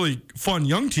some really fun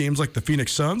young teams like the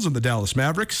Phoenix Suns and the Dallas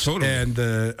Mavericks. Totally. And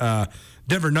the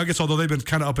Denver Nuggets, although they've been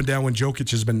kind of up and down when Jokic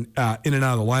has been in and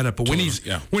out of the lineup. But when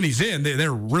he's in,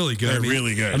 they're really good. They're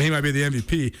really good. I mean, he might be the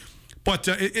MVP. But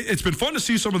it's been fun to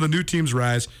see some of the new teams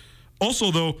rise.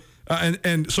 Also, though,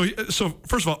 so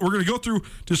first of all, we're going to go through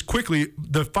just quickly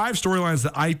the 5 storylines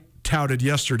that I touted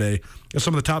yesterday as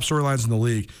some of the top storylines in the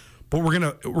league. But we're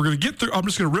gonna get through. I'm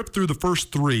just gonna rip through the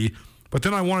first 3, but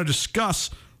then I want to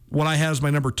discuss what I have as my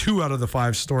number 2 out of the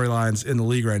 5 storylines in the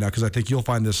league right now, because I think you'll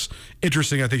find this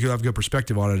interesting. I think you'll have a good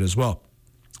perspective on it as well.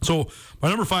 So my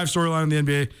number 5 storyline in the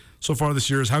NBA so far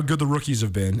this year is how good the rookies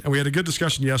have been, and we had a good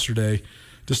discussion yesterday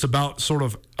just about sort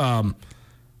of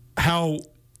how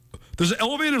there's an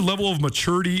elevated level of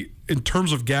maturity in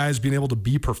terms of guys being able to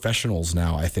be professionals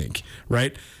now, I think,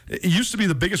 right? It used to be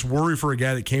the biggest worry for a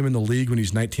guy that came in the league when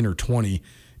he's 19 or 20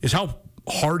 is how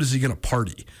hard is he going to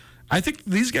party? I think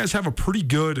these guys have a pretty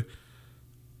good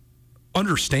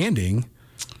understanding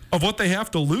of what they have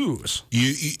to lose.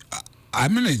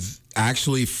 I'm going to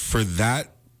actually, for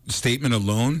that statement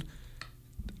alone,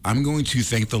 I'm going to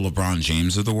thank the LeBron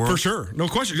James of the world. For sure. No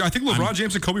question. I think LeBron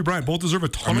James and Kobe Bryant both deserve a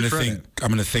ton of credit. I'm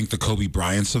going to thank the Kobe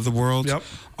Bryants of the world. Yep.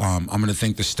 I'm going to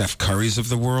thank the Steph Currys of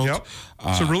the world. Yep.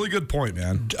 It's a really good point,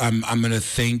 man. I'm going to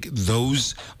thank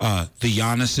those, the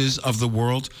Giannis's of the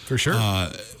world. For sure.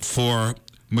 For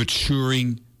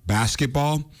maturing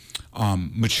basketball.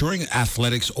 maturing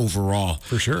athletics overall.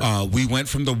 For sure. We went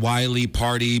from the Wiley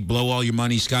party, blow all your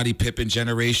money, Scottie Pippen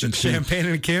generation. Champagne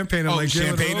in the campaign. Like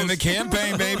champagne in the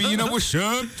campaign, baby. You know what's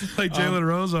up? Like Jalen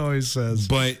Rose always says.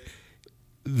 But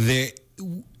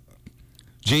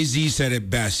Jay-Z said it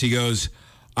best. He goes,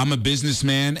 I'm a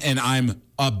businessman and I'm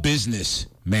a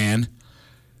businessman.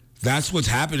 That's what's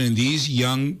happening. These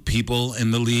young people in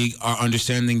the league are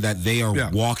understanding that they are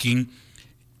walking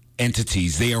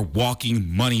entities. They are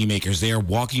walking money makers. They are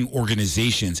walking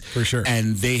organizations. For sure.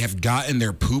 And they have gotten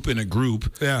their poop in a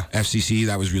group. Yeah. FCC,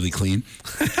 that was really clean.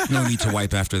 No need to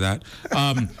wipe after that.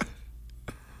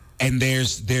 And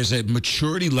there's a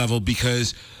maturity level,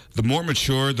 because the more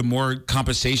mature, the more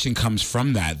compensation comes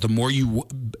from that. The more you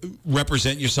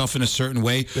represent yourself in a certain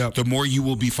way, the more you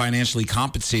will be financially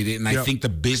compensated. And I think the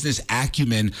business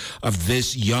acumen of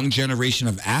this young generation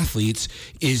of athletes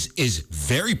is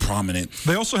very prominent.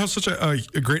 They also have such a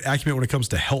great acumen when it comes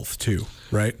to health, too,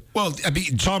 right? Well, I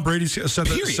mean, Tom Brady set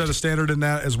a standard in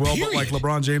that as well, but like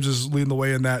LeBron James is leading the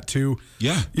way in that, too.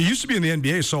 Yeah. It used to be in the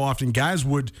NBA so often, guys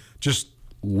would just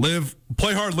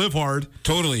play hard, live hard.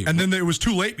 Totally. And then it was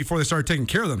too late before they started taking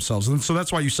care of themselves. And so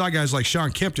that's why you saw guys like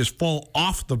Sean Kemp just fall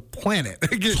off the planet.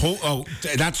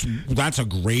 That's a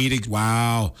great,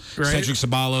 wow. Right? Cedric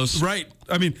Ceballos. Right.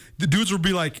 I mean, the dudes would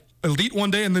be like elite one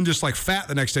day and then just like fat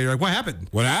the next day. You're like, what happened?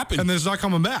 What happened? And then it's not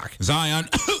coming back. Zion.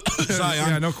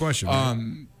 Yeah, no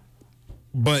question.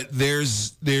 But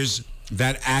there's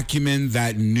that acumen,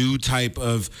 that new type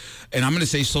of, and I'm going to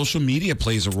say social media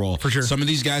plays a role. For sure. Some of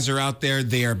these guys are out there,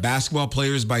 they are basketball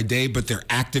players by day, but they're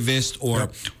activists or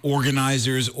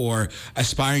organizers or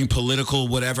aspiring political,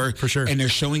 whatever. For sure. And they're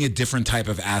showing a different type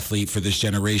of athlete for this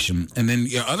generation. And then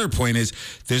the other point is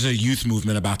there's a youth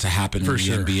movement about to happen in the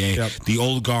NBA. Yep. The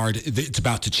old guard, it's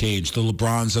about to change. The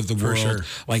LeBrons of the world,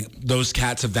 like those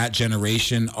cats of that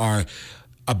generation are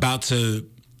about to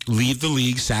leave the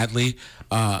league, sadly.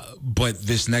 But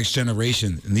this next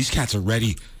generation, and these cats are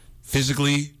ready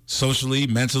physically, socially,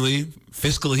 mentally,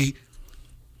 fiscally.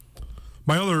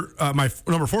 My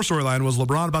number 4 storyline was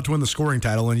LeBron about to win the scoring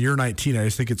title in year 19. I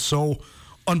just think it's so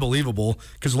unbelievable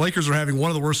because the Lakers are having one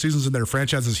of the worst seasons in their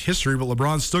franchise's history, but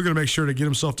LeBron's still going to make sure to get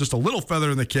himself just a little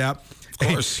feather in the cap. Of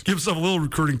course. Give himself a little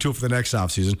recruiting tool for the next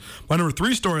offseason. My number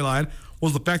 3 storyline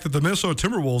was the fact that the Minnesota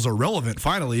Timberwolves are relevant,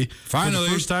 finally. For the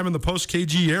first time in the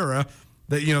post-KG era.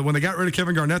 That, when they got rid of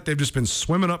Kevin Garnett, they've just been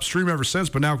swimming upstream ever since.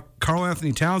 But now Karl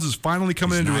Anthony Towns is finally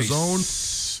coming into his own.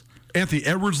 Anthony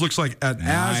Edwards looks like an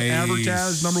as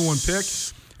advertised number 1 pick.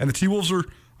 And the T-Wolves are,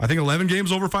 I think, 11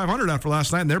 games over 500 after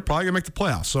last night, and they're probably going to make the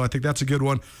playoffs. So I think that's a good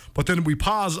one. But then we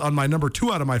pause on my number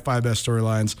 2 out of my 5 best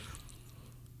storylines.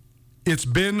 It's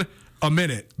been a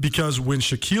minute because when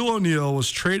Shaquille O'Neal was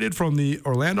traded from the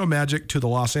Orlando Magic to the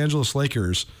Los Angeles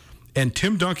Lakers and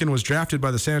Tim Duncan was drafted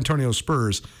by the San Antonio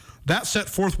Spurs, that set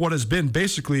forth what has been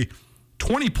basically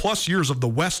 20-plus years of the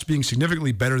West being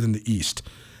significantly better than the East.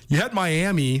 You had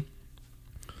Miami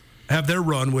have their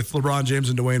run with LeBron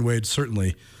James and Dwayne Wade,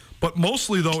 certainly. But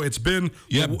mostly, though, it's been...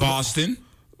 Yeah, Boston.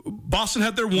 Boston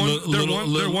had their one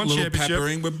championship.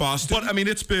 Peppering with Boston. But, I mean,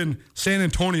 it's been San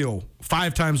Antonio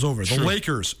 5 times over. The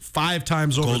Lakers 5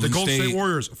 times over. The Golden State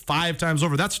Warriors 5 times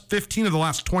over. That's 15 of the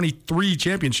last 23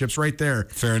 championships right there.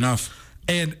 Fair enough.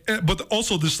 But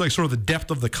also this like sort of the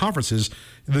depth of the conferences.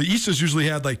 The East has usually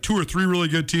had like 2 or 3 really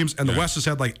good teams, and the West has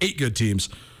had like 8 good teams.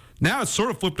 Now it's sort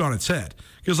of flipped on its head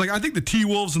because like I think the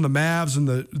T-Wolves and the Mavs and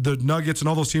the Nuggets and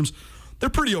all those teams, they're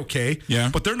pretty okay. Yeah.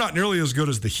 But they're not nearly as good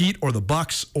as the Heat or the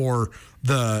Bucks or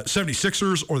the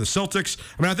 76ers or the Celtics.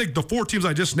 I mean, I think the 4 teams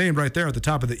I just named right there at the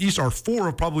top of the East are 4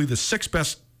 of probably the 6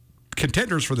 best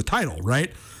contenders for the title,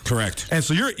 right? Correct. And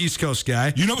so you're an East Coast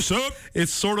guy. You know what's up?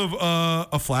 It's sort of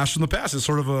a flash from the past. It's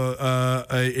sort of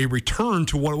a return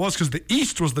to what it was because the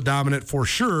East was the dominant for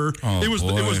sure. Oh, it was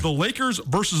the Lakers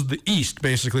versus the East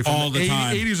basically from all the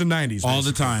time. 80s and 90s. Basically. All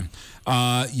the time.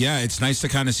 It's nice to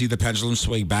kind of see the pendulum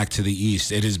swing back to the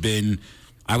East. It has been,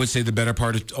 I would say, the better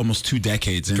part of almost 2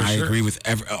 decades, and I agree with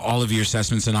all of your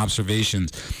assessments and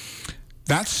observations.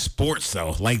 That's sports,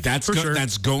 though. Like, that's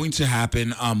going to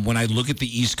happen. When I look at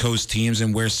the East Coast teams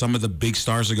and where some of the big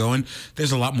stars are going,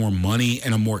 there's a lot more money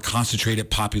and a more concentrated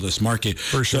populous market.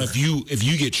 For sure. So if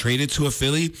you get traded to a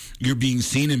Philly, you're being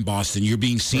seen in Boston. You're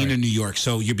being seen in New York.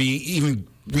 So you're being even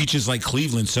reaches like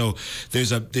Cleveland. So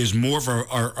there's more of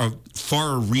a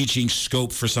far-reaching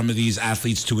scope for some of these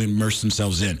athletes to immerse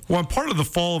themselves in. Well, part of the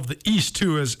fall of the East,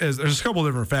 too, is there's a couple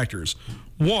of different factors.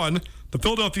 One, the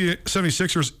Philadelphia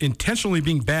 76ers intentionally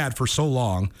being bad for so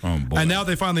long. Oh, boy. And now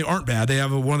they finally aren't bad. They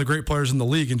have one of the great players in the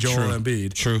league in Joel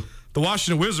Embiid. True. The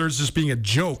Washington Wizards just being a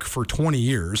joke for 20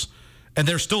 years. And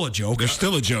they're still a joke. They're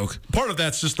still a joke. Part of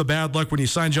that's just the bad luck when you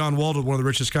sign John Wall to one of the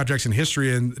richest contracts in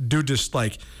history, and dude just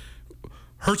like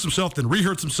hurts himself, then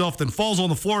re-hurts himself, then falls on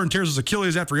the floor and tears his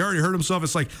Achilles after he already hurt himself.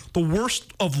 It's like the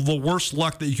worst of the worst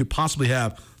luck that you could possibly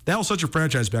have. That will set your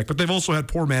franchise back. But they've also had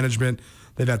poor management.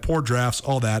 They've had poor drafts,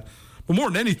 all that. But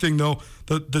more than anything, though,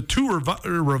 the two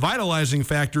revitalizing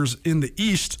factors in the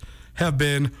East have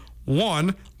been,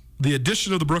 one, the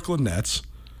addition of the Brooklyn Nets.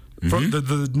 From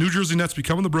the New Jersey Nets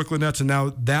becoming the Brooklyn Nets, and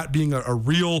now that being a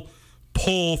real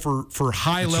pull for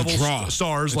high-level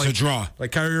stars like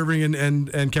Kyrie Irving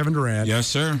and Kevin Durant. Yes,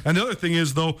 sir. And the other thing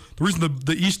is, though, the reason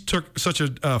the East took such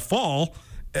a fall,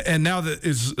 and now that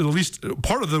is at least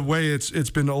part of the way it's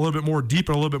been a little bit more deep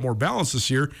and a little bit more balanced this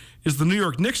year, is the New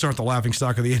York Knicks aren't the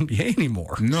laughingstock of the NBA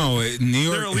anymore. No, New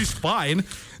York, they're at least fine.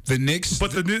 The Knicks,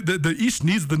 but the East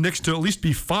needs the Knicks to at least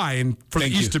be fine for the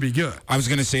East to be good. I was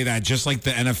going to say that, just like the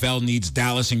NFL needs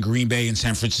Dallas and Green Bay and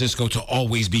San Francisco to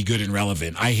always be good and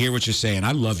relevant. I hear what you're saying.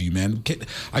 I love you, man.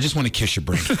 I just want to kiss your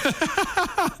brain.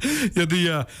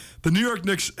 Yeah, the New York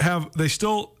Knicks they're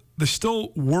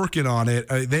still working on it.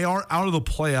 They are out of the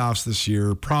playoffs this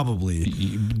year, probably.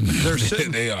 They're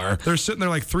sitting there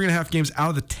like 3.5 games out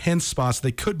of the 10th spots.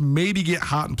 They could maybe get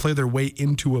hot and play their way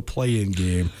into a play-in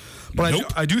game. But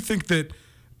nope. I do think that,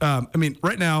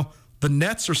 right now, the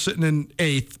Nets are sitting in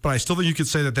 8th, but I still think you could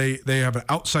say that they have an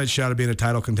outside shot of being a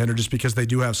title contender just because they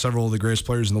do have several of the greatest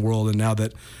players in the world, and now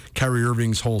that Kyrie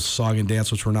Irving's whole song and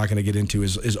dance, which we're not going to get into,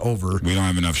 is over. We don't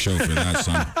have enough show for that,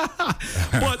 son.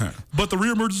 But the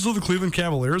reemergence of the Cleveland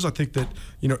Cavaliers, I think that,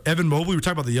 Evan Mobley, we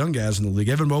talk about the young guys in the league.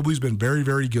 Evan Mobley's been very,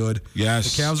 very good.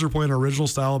 Yes. The Cavs are playing an original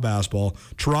style of basketball.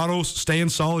 Toronto staying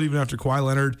solid even after Kawhi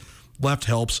Leonard left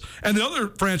helps. And the other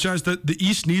franchise that the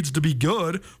East needs to be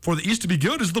good, for the East to be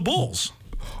good, is the Bulls.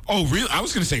 Oh, really? I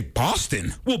was going to say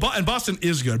Boston. Well, and Boston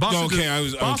is good.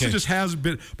 Boston just has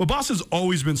been, but Boston's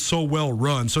always been so well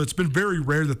run, so it's been very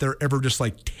rare that they're ever just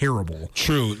like terrible.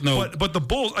 True. No. But the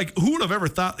Bulls, like, who would have ever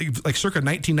thought, like circa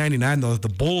 1999, though, that the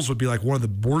Bulls would be like one of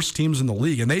the worst teams in the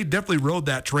league, and they definitely rode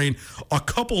that train, a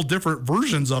couple different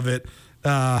versions of it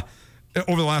over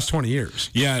the last 20 years.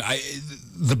 Yeah,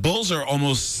 the Bulls are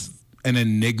almost an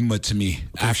enigma to me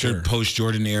after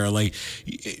post-Jordan era. Like,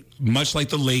 much like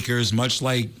the Lakers, much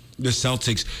like the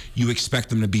Celtics, you expect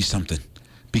them to be something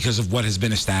because of what has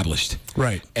been established.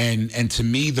 Right. And to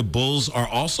me, the Bulls are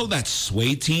also that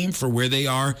sway team for where they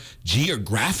are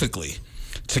geographically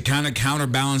to kind of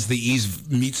counterbalance the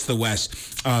East meets the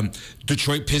West.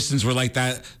 Detroit Pistons were like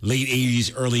that late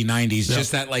 80s, early 90s. Yep.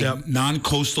 Just that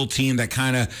non-coastal team that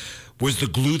kind of was the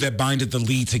glue that binded the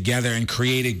league together and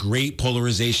created great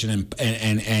polarization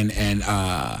and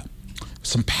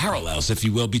some parallels, if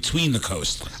you will, between the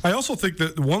coast. I also think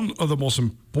that one of the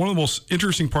most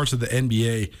interesting parts of the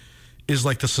NBA is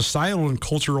like the societal and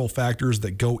cultural factors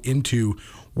that go into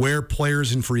where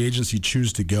players in free agency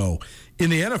choose to go. In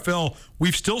the NFL,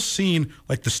 we've still seen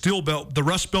like the Steel Belt, the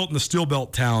Rust Belt and the Steel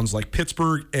Belt towns like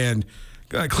Pittsburgh and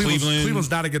Cleveland.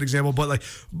 Cleveland's not a good example, but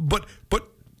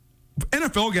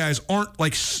NFL guys aren't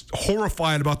like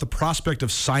horrified about the prospect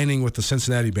of signing with the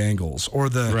Cincinnati Bengals or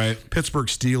the Pittsburgh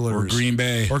Steelers or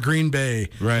Green Bay.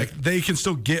 Right. Like, they can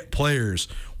still get players.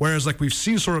 Whereas like we've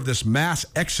seen sort of this mass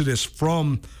exodus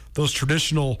from those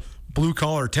traditional blue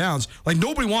collar towns. Like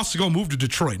nobody wants to go move to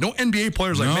Detroit. No NBA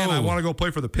players man, I want to go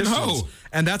play for the Pistons. No.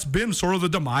 And that's been sort of the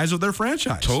demise of their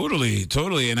franchise.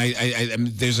 Totally. And I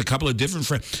there's a couple of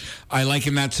different I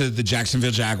liken that to the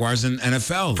Jacksonville Jaguars and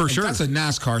NFL. For sure. That's a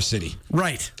NASCAR city.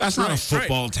 Right. That's not a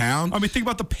football town. I mean, think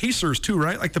about the Pacers too,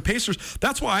 right? Like the Pacers.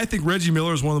 That's why I think Reggie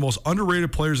Miller is one of the most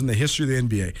underrated players in the history of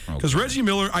the NBA. Because Reggie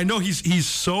Miller, I know he's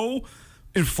so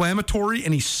inflammatory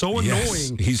and he's so annoying.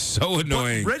 Yes, he's so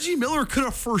annoying. But Reggie Miller could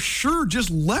have for sure just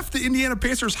left the Indiana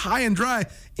Pacers high and dry,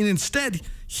 and instead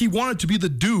he wanted to be the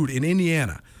dude in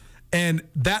Indiana. And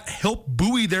that helped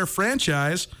buoy their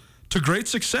franchise to great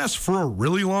success for a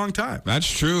really long time.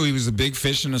 That's true. He was a big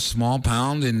fish in a small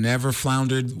pond and never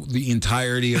floundered the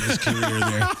entirety of his career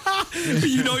there.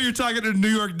 You're talking to a New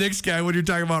York Knicks guy when you're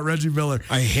talking about Reggie Miller.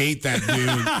 I hate that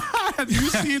dude.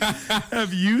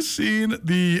 Have you seen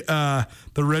the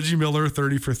Reggie Miller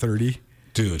 30 for 30?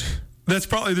 Dude. That's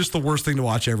probably just the worst thing to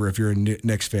watch ever if you're a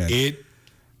Knicks fan. It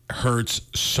hurts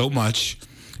so much.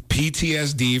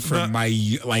 PTSD from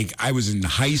I was in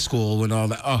high school when all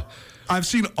that. Oh. I've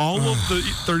seen all of the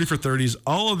 30 for 30s,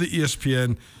 all of the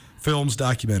ESPN films,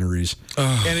 documentaries.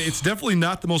 And it's definitely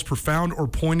not the most profound or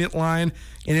poignant line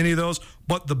in any of those,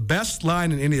 but the best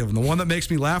line in any of them, the one that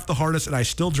makes me laugh the hardest, and I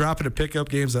still drop it at pickup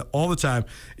games all the time,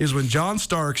 is when John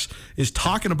Starks is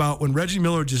talking about when Reggie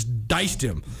Miller just diced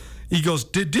him. He goes,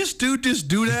 did this dude just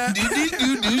do that? Did this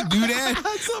dude just do that?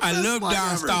 I love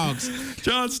John Starks.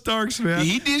 John Starks, man.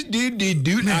 He just did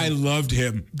that. I loved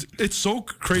him. It's so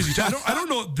crazy. I don't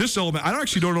know this element. I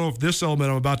actually don't know if this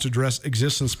element I'm about to address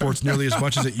exists in sports nearly as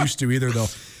much as it used to either, though.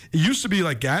 It used to be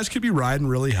like guys could be riding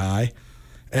really high.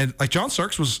 And like John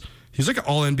Starks he's like an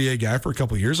all-NBA guy for a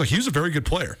couple of years. Like he was a very good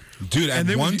player. Dude, at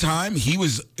one time he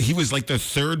was like the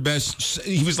third best.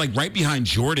 He was like right behind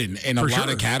Jordan in a lot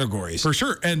of categories. For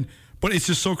sure. But it's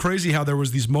just so crazy how there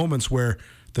was these moments where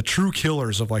the true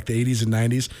killers of like the 80s and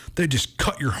 90s, they just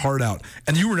cut your heart out.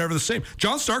 And you were never the same.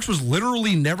 John Starks was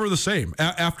literally never the same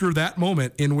after that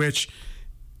moment in which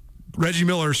Reggie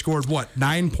Miller scored,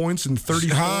 9 points in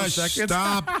 34 seconds?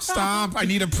 Stop. I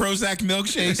need a Prozac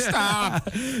milkshake. Stop.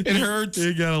 It hurts.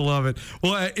 You got to love it.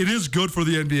 Well, it is good for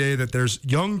the NBA that there's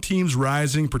young teams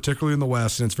rising, particularly in the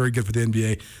West, and it's very good for the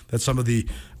NBA that some of the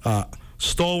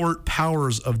stalwart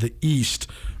powers of the East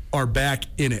are back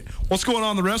in it. What's going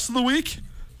on the rest of the week?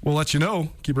 We'll let you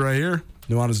know. Keep it right here.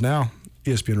 Nuanez Now,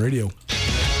 ESPN Radio.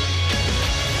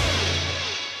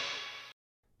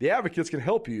 The Advocates can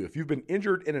help you if you've been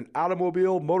injured in an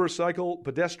automobile, motorcycle,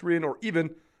 pedestrian, or even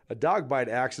a dog bite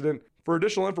accident. For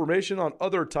additional information on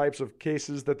other types of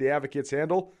cases that the Advocates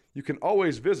handle, you can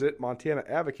always visit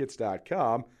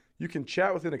MontanaAdvocates.com. You can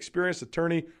chat with an experienced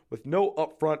attorney with no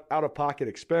upfront out-of-pocket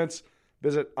expense.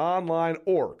 Visit online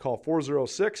or call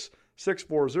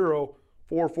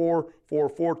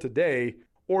 406-640-4444 today,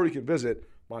 or you can visit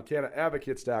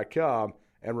MontanaAdvocates.com.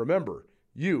 And remember,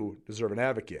 you deserve an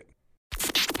advocate.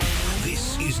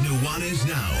 This is Nuanez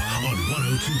Now on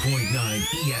 102.9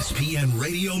 ESPN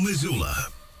Radio Missoula.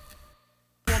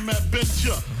 I'm at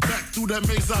Bencher, back through that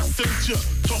maze I sent ya,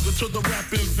 talking to the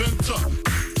rap inventor.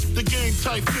 The game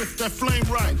type fifth, that flame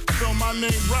right, spell my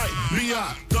name right,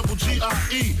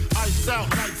 B-I-double-G-I-E, iced out,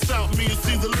 lights out, me and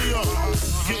Caesar Leo,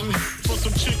 getting for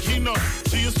some chick he know,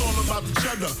 see it's all about the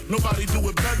cheddar, nobody do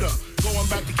it better, going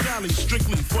back to Cali,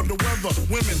 strictly for the weather,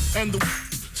 women and the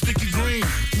sticky green,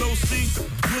 no seats,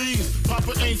 please,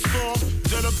 Papa ain't soft,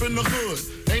 dead up in the hood,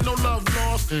 ain't no love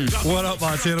lost. What up,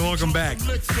 Montana? Welcome back.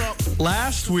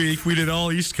 Last week, we did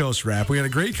all East Coast rap. We had a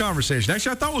great conversation.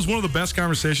 Actually, I thought it was one of the best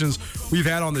conversations we've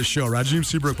had on this show. Rajim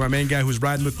Seabrook, my main guy who's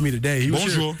riding with me today, he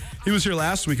was here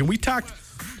last week, and we talked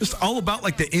just all about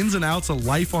like the ins and outs of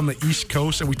life on the East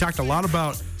Coast, and we talked a lot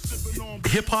about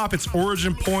hip-hop, its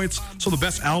origin points, some of the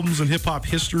best albums in hip-hop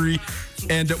history,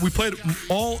 and we played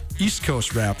all East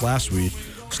Coast rap last week.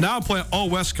 So now I'm playing all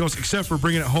West Coast, except for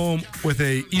bringing it home with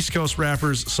a East Coast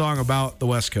rapper's song about the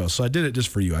West Coast. So I did it just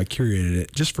for you. I curated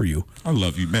it just for you. I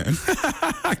love you, man.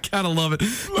 I kind of love it.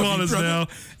 Nuanez Now,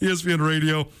 ESPN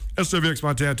Radio, SWX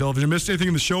Montana Television. Missed anything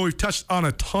in the show? We've touched on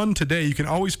a ton today. You can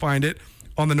always find it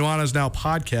on the Nuanez Now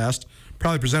podcast,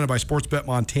 proudly presented by Sportsbet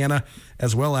Montana,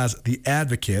 as well as the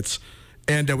Advocates.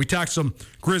 And we talked some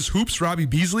Grizz hoops. Robbie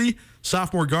Beasley,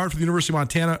 sophomore guard for the University of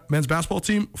Montana men's basketball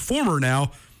team, former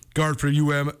now guard for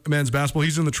UM men's basketball.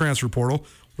 He's in the transfer portal.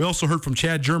 We also heard from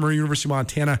Chad Germer, University of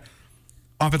Montana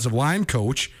offensive line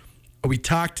coach. We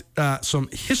talked some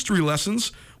history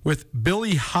lessons with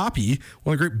Billy Hoppy,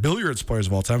 one of the great billiards players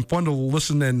of all time. Fun to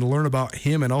listen and learn about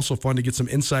him, and also fun to get some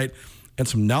insight and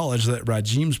some knowledge that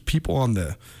Rajim's people on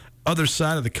the other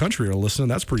side of the country are listening.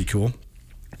 That's pretty cool.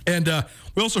 And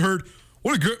we also heard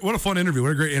what a fun interview.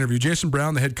 What a great interview. Jason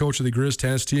Brown, the head coach of the Grizz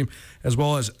tennis team, as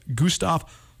well as Gustav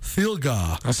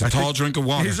Filga. That's a tall drink of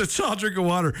water. He's a tall drink of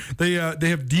water. They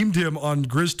have deemed him on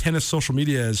Grizz tennis social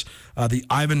media as the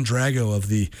Ivan Drago of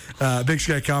the Big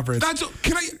Sky Conference. I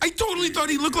totally thought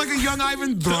he looked like a young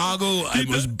Ivan Drago. I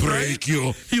must break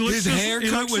you. His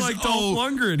haircut was like Dolph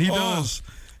Lundgren. He does.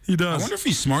 He does. I wonder if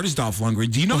he's smart as Dolph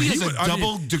Lundgren. Do you know he has a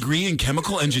double degree in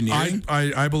chemical engineering?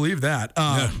 I believe that.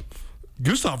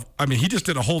 Gustav, he just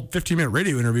did a whole 15-minute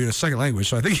radio interview in a second language,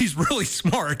 so I think he's really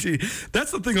smart.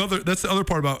 That's the thing. That's the other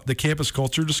part about the campus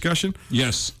culture discussion.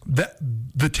 Yes. That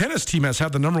the tennis team has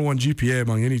had the number one GPA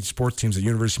among any sports teams at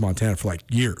University of Montana for like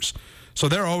years. So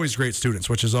they're always great students,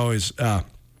 which is always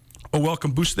a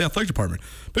welcome boost to the athletic department.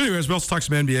 But anyways, we also talk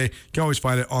some NBA. You can always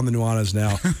find it on the Nuanez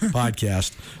Now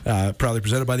podcast, proudly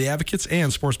presented by the Advocates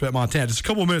and Sportsbet Montana. Just a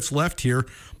couple of minutes left here,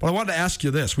 but I wanted to ask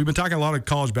you this. We've been talking a lot of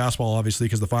college basketball, obviously,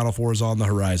 because the Final Four is on the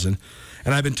horizon.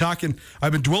 And I've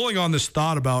been dwelling on this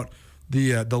thought about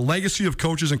the legacy of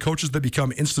coaches and coaches that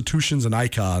become institutions and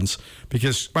icons,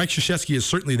 because Mike Krzyzewski is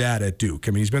certainly that at Duke.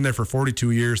 He's been there for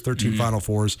 42 years, 13 Final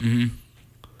Fours. Mm-hmm.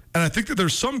 And I think that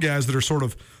there's some guys that are sort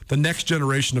of the next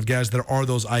generation of guys that are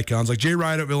those icons. Like Jay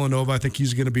Wright at Villanova, I think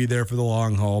he's going to be there for the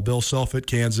long haul. Bill Self at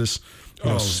Kansas,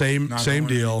 same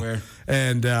deal. Anywhere.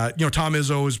 And Tom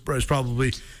Izzo is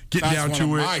probably getting down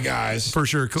to it. My guys for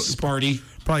sure. Sparty.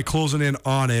 probably closing in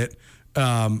on it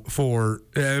for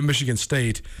Michigan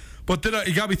State. But then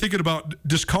it got me thinking about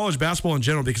just college basketball in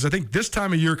general, because I think this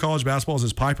time of year college basketball is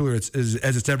as popular as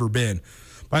it's ever been.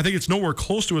 But I think it's nowhere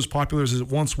close to as popular as it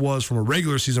once was from a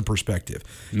regular season perspective.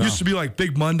 No. It used to be like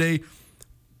Big Monday,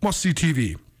 must-see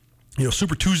TV.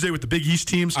 Super Tuesday with the Big East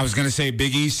teams. I was going to say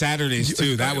Big East Saturdays,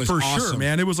 too. That was for awesome. Sure,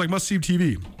 man. It was like must-see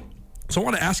TV. So I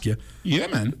want to ask you. Yeah,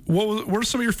 man. What are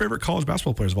some of your favorite college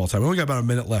basketball players of all time? We only got about a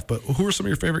minute left, but who are some of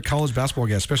your favorite college basketball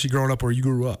guys, especially growing up where you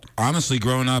grew up? Honestly,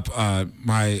 growing up,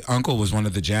 my uncle was one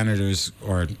of the janitors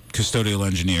or custodial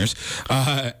engineers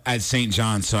at St.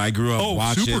 John's. So I grew up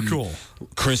watching super cool.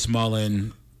 Chris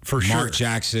Mullen, for sure. Mark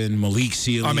Jackson, Malik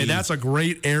Sealy. I mean, that's a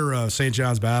great era of St.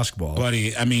 John's basketball.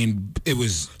 Buddy, I mean, it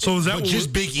was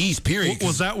just Big East, period.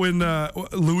 Was that when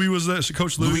Louis was there?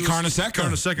 Coach Louis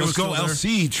Carnesecca. Let's go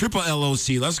LC, triple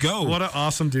LOC. Let's go. What an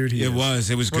awesome dude he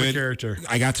is. It was what good. A character.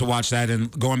 I got to watch that,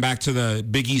 and going back to the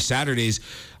Big East Saturdays,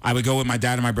 I would go with my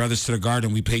dad and my brothers to the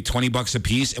Garden. We paid $20 a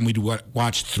piece, and we'd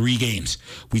watch 3 games.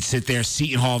 We'd sit there: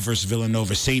 Seton Hall versus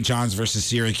Villanova, St. John's versus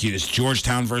Syracuse,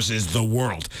 Georgetown versus the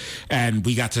World, and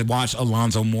we got to watch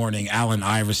Alonzo Mourning, Allen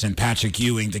Iverson, Patrick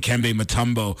Ewing, Dikembe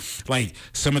Mutombo, like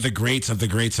some of the greats of the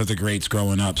greats of the greats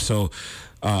growing up. So,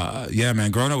 yeah,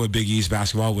 man, growing up with Big East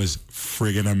basketball was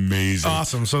friggin' amazing.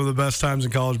 Awesome. Some of the best times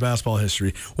in college basketball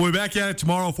history. We'll be back at it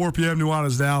tomorrow, 4 p.m.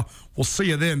 Nuanez Now. We'll see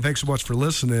you then. Thanks so much for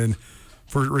listening.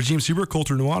 For Regime Seabrook,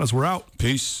 Colter Nuanez, we're out.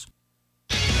 Peace.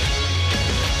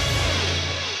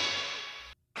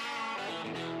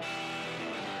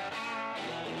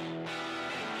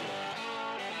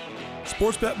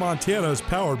 Sportsbet Montana is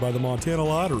powered by the Montana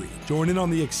Lottery. Join in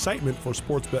on the excitement for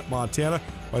Sportsbet Montana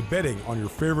by betting on your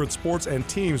favorite sports and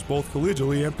teams both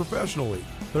collegially and professionally.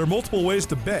 There are multiple ways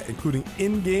to bet, including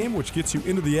in-game, which gets you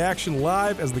into the action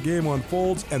live as the game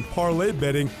unfolds, and parlay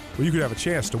betting, where you could have a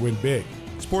chance to win big.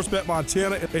 Sportsbet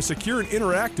Montana, a secure and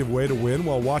interactive way to win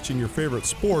while watching your favorite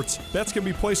sports. Bets can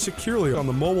be placed securely on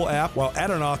the mobile app while at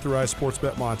an authorized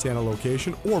Sportsbet Montana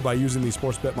location or by using the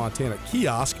Sportsbet Montana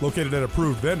kiosk located at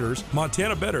approved vendors.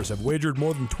 Montana bettors have wagered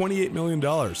more than $28 million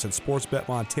since Sportsbet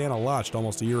Montana launched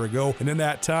almost a year ago, and in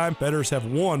that time, bettors have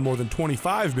won more than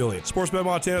 $25 million. Sportsbet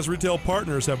Montana's retail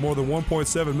partners have more than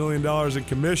 $1.7 million in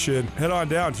commission. Head on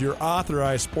down to your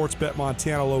authorized Sportsbet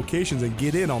Montana locations and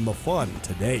get in on the fun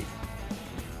today.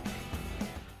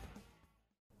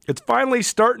 It's finally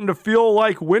starting to feel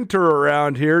like winter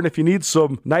around here, and if you need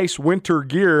some nice winter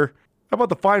gear, how about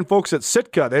the fine folks at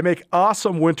Sitka? They make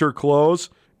awesome winter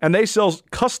clothes, and they sell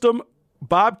custom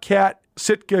Bobcat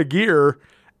Sitka gear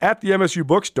at the MSU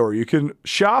Bookstore. You can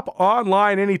shop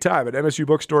online anytime at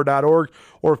msubookstore.org,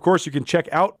 or of course you can check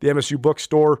out the MSU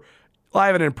Bookstore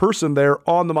live and in person there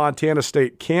on the Montana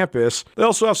State campus. They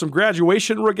also have some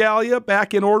graduation regalia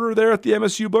back in order there at the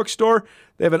MSU Bookstore.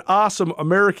 They have an awesome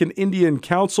American Indian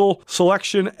Council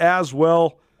selection as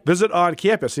well. Visit on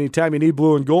campus anytime you need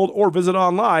blue and gold, or visit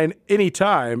online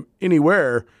anytime,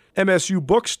 anywhere,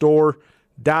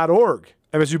 msubookstore.org.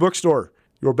 MSU Bookstore,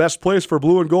 your best place for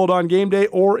blue and gold on game day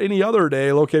or any other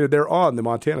day, located there on the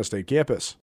Montana State campus.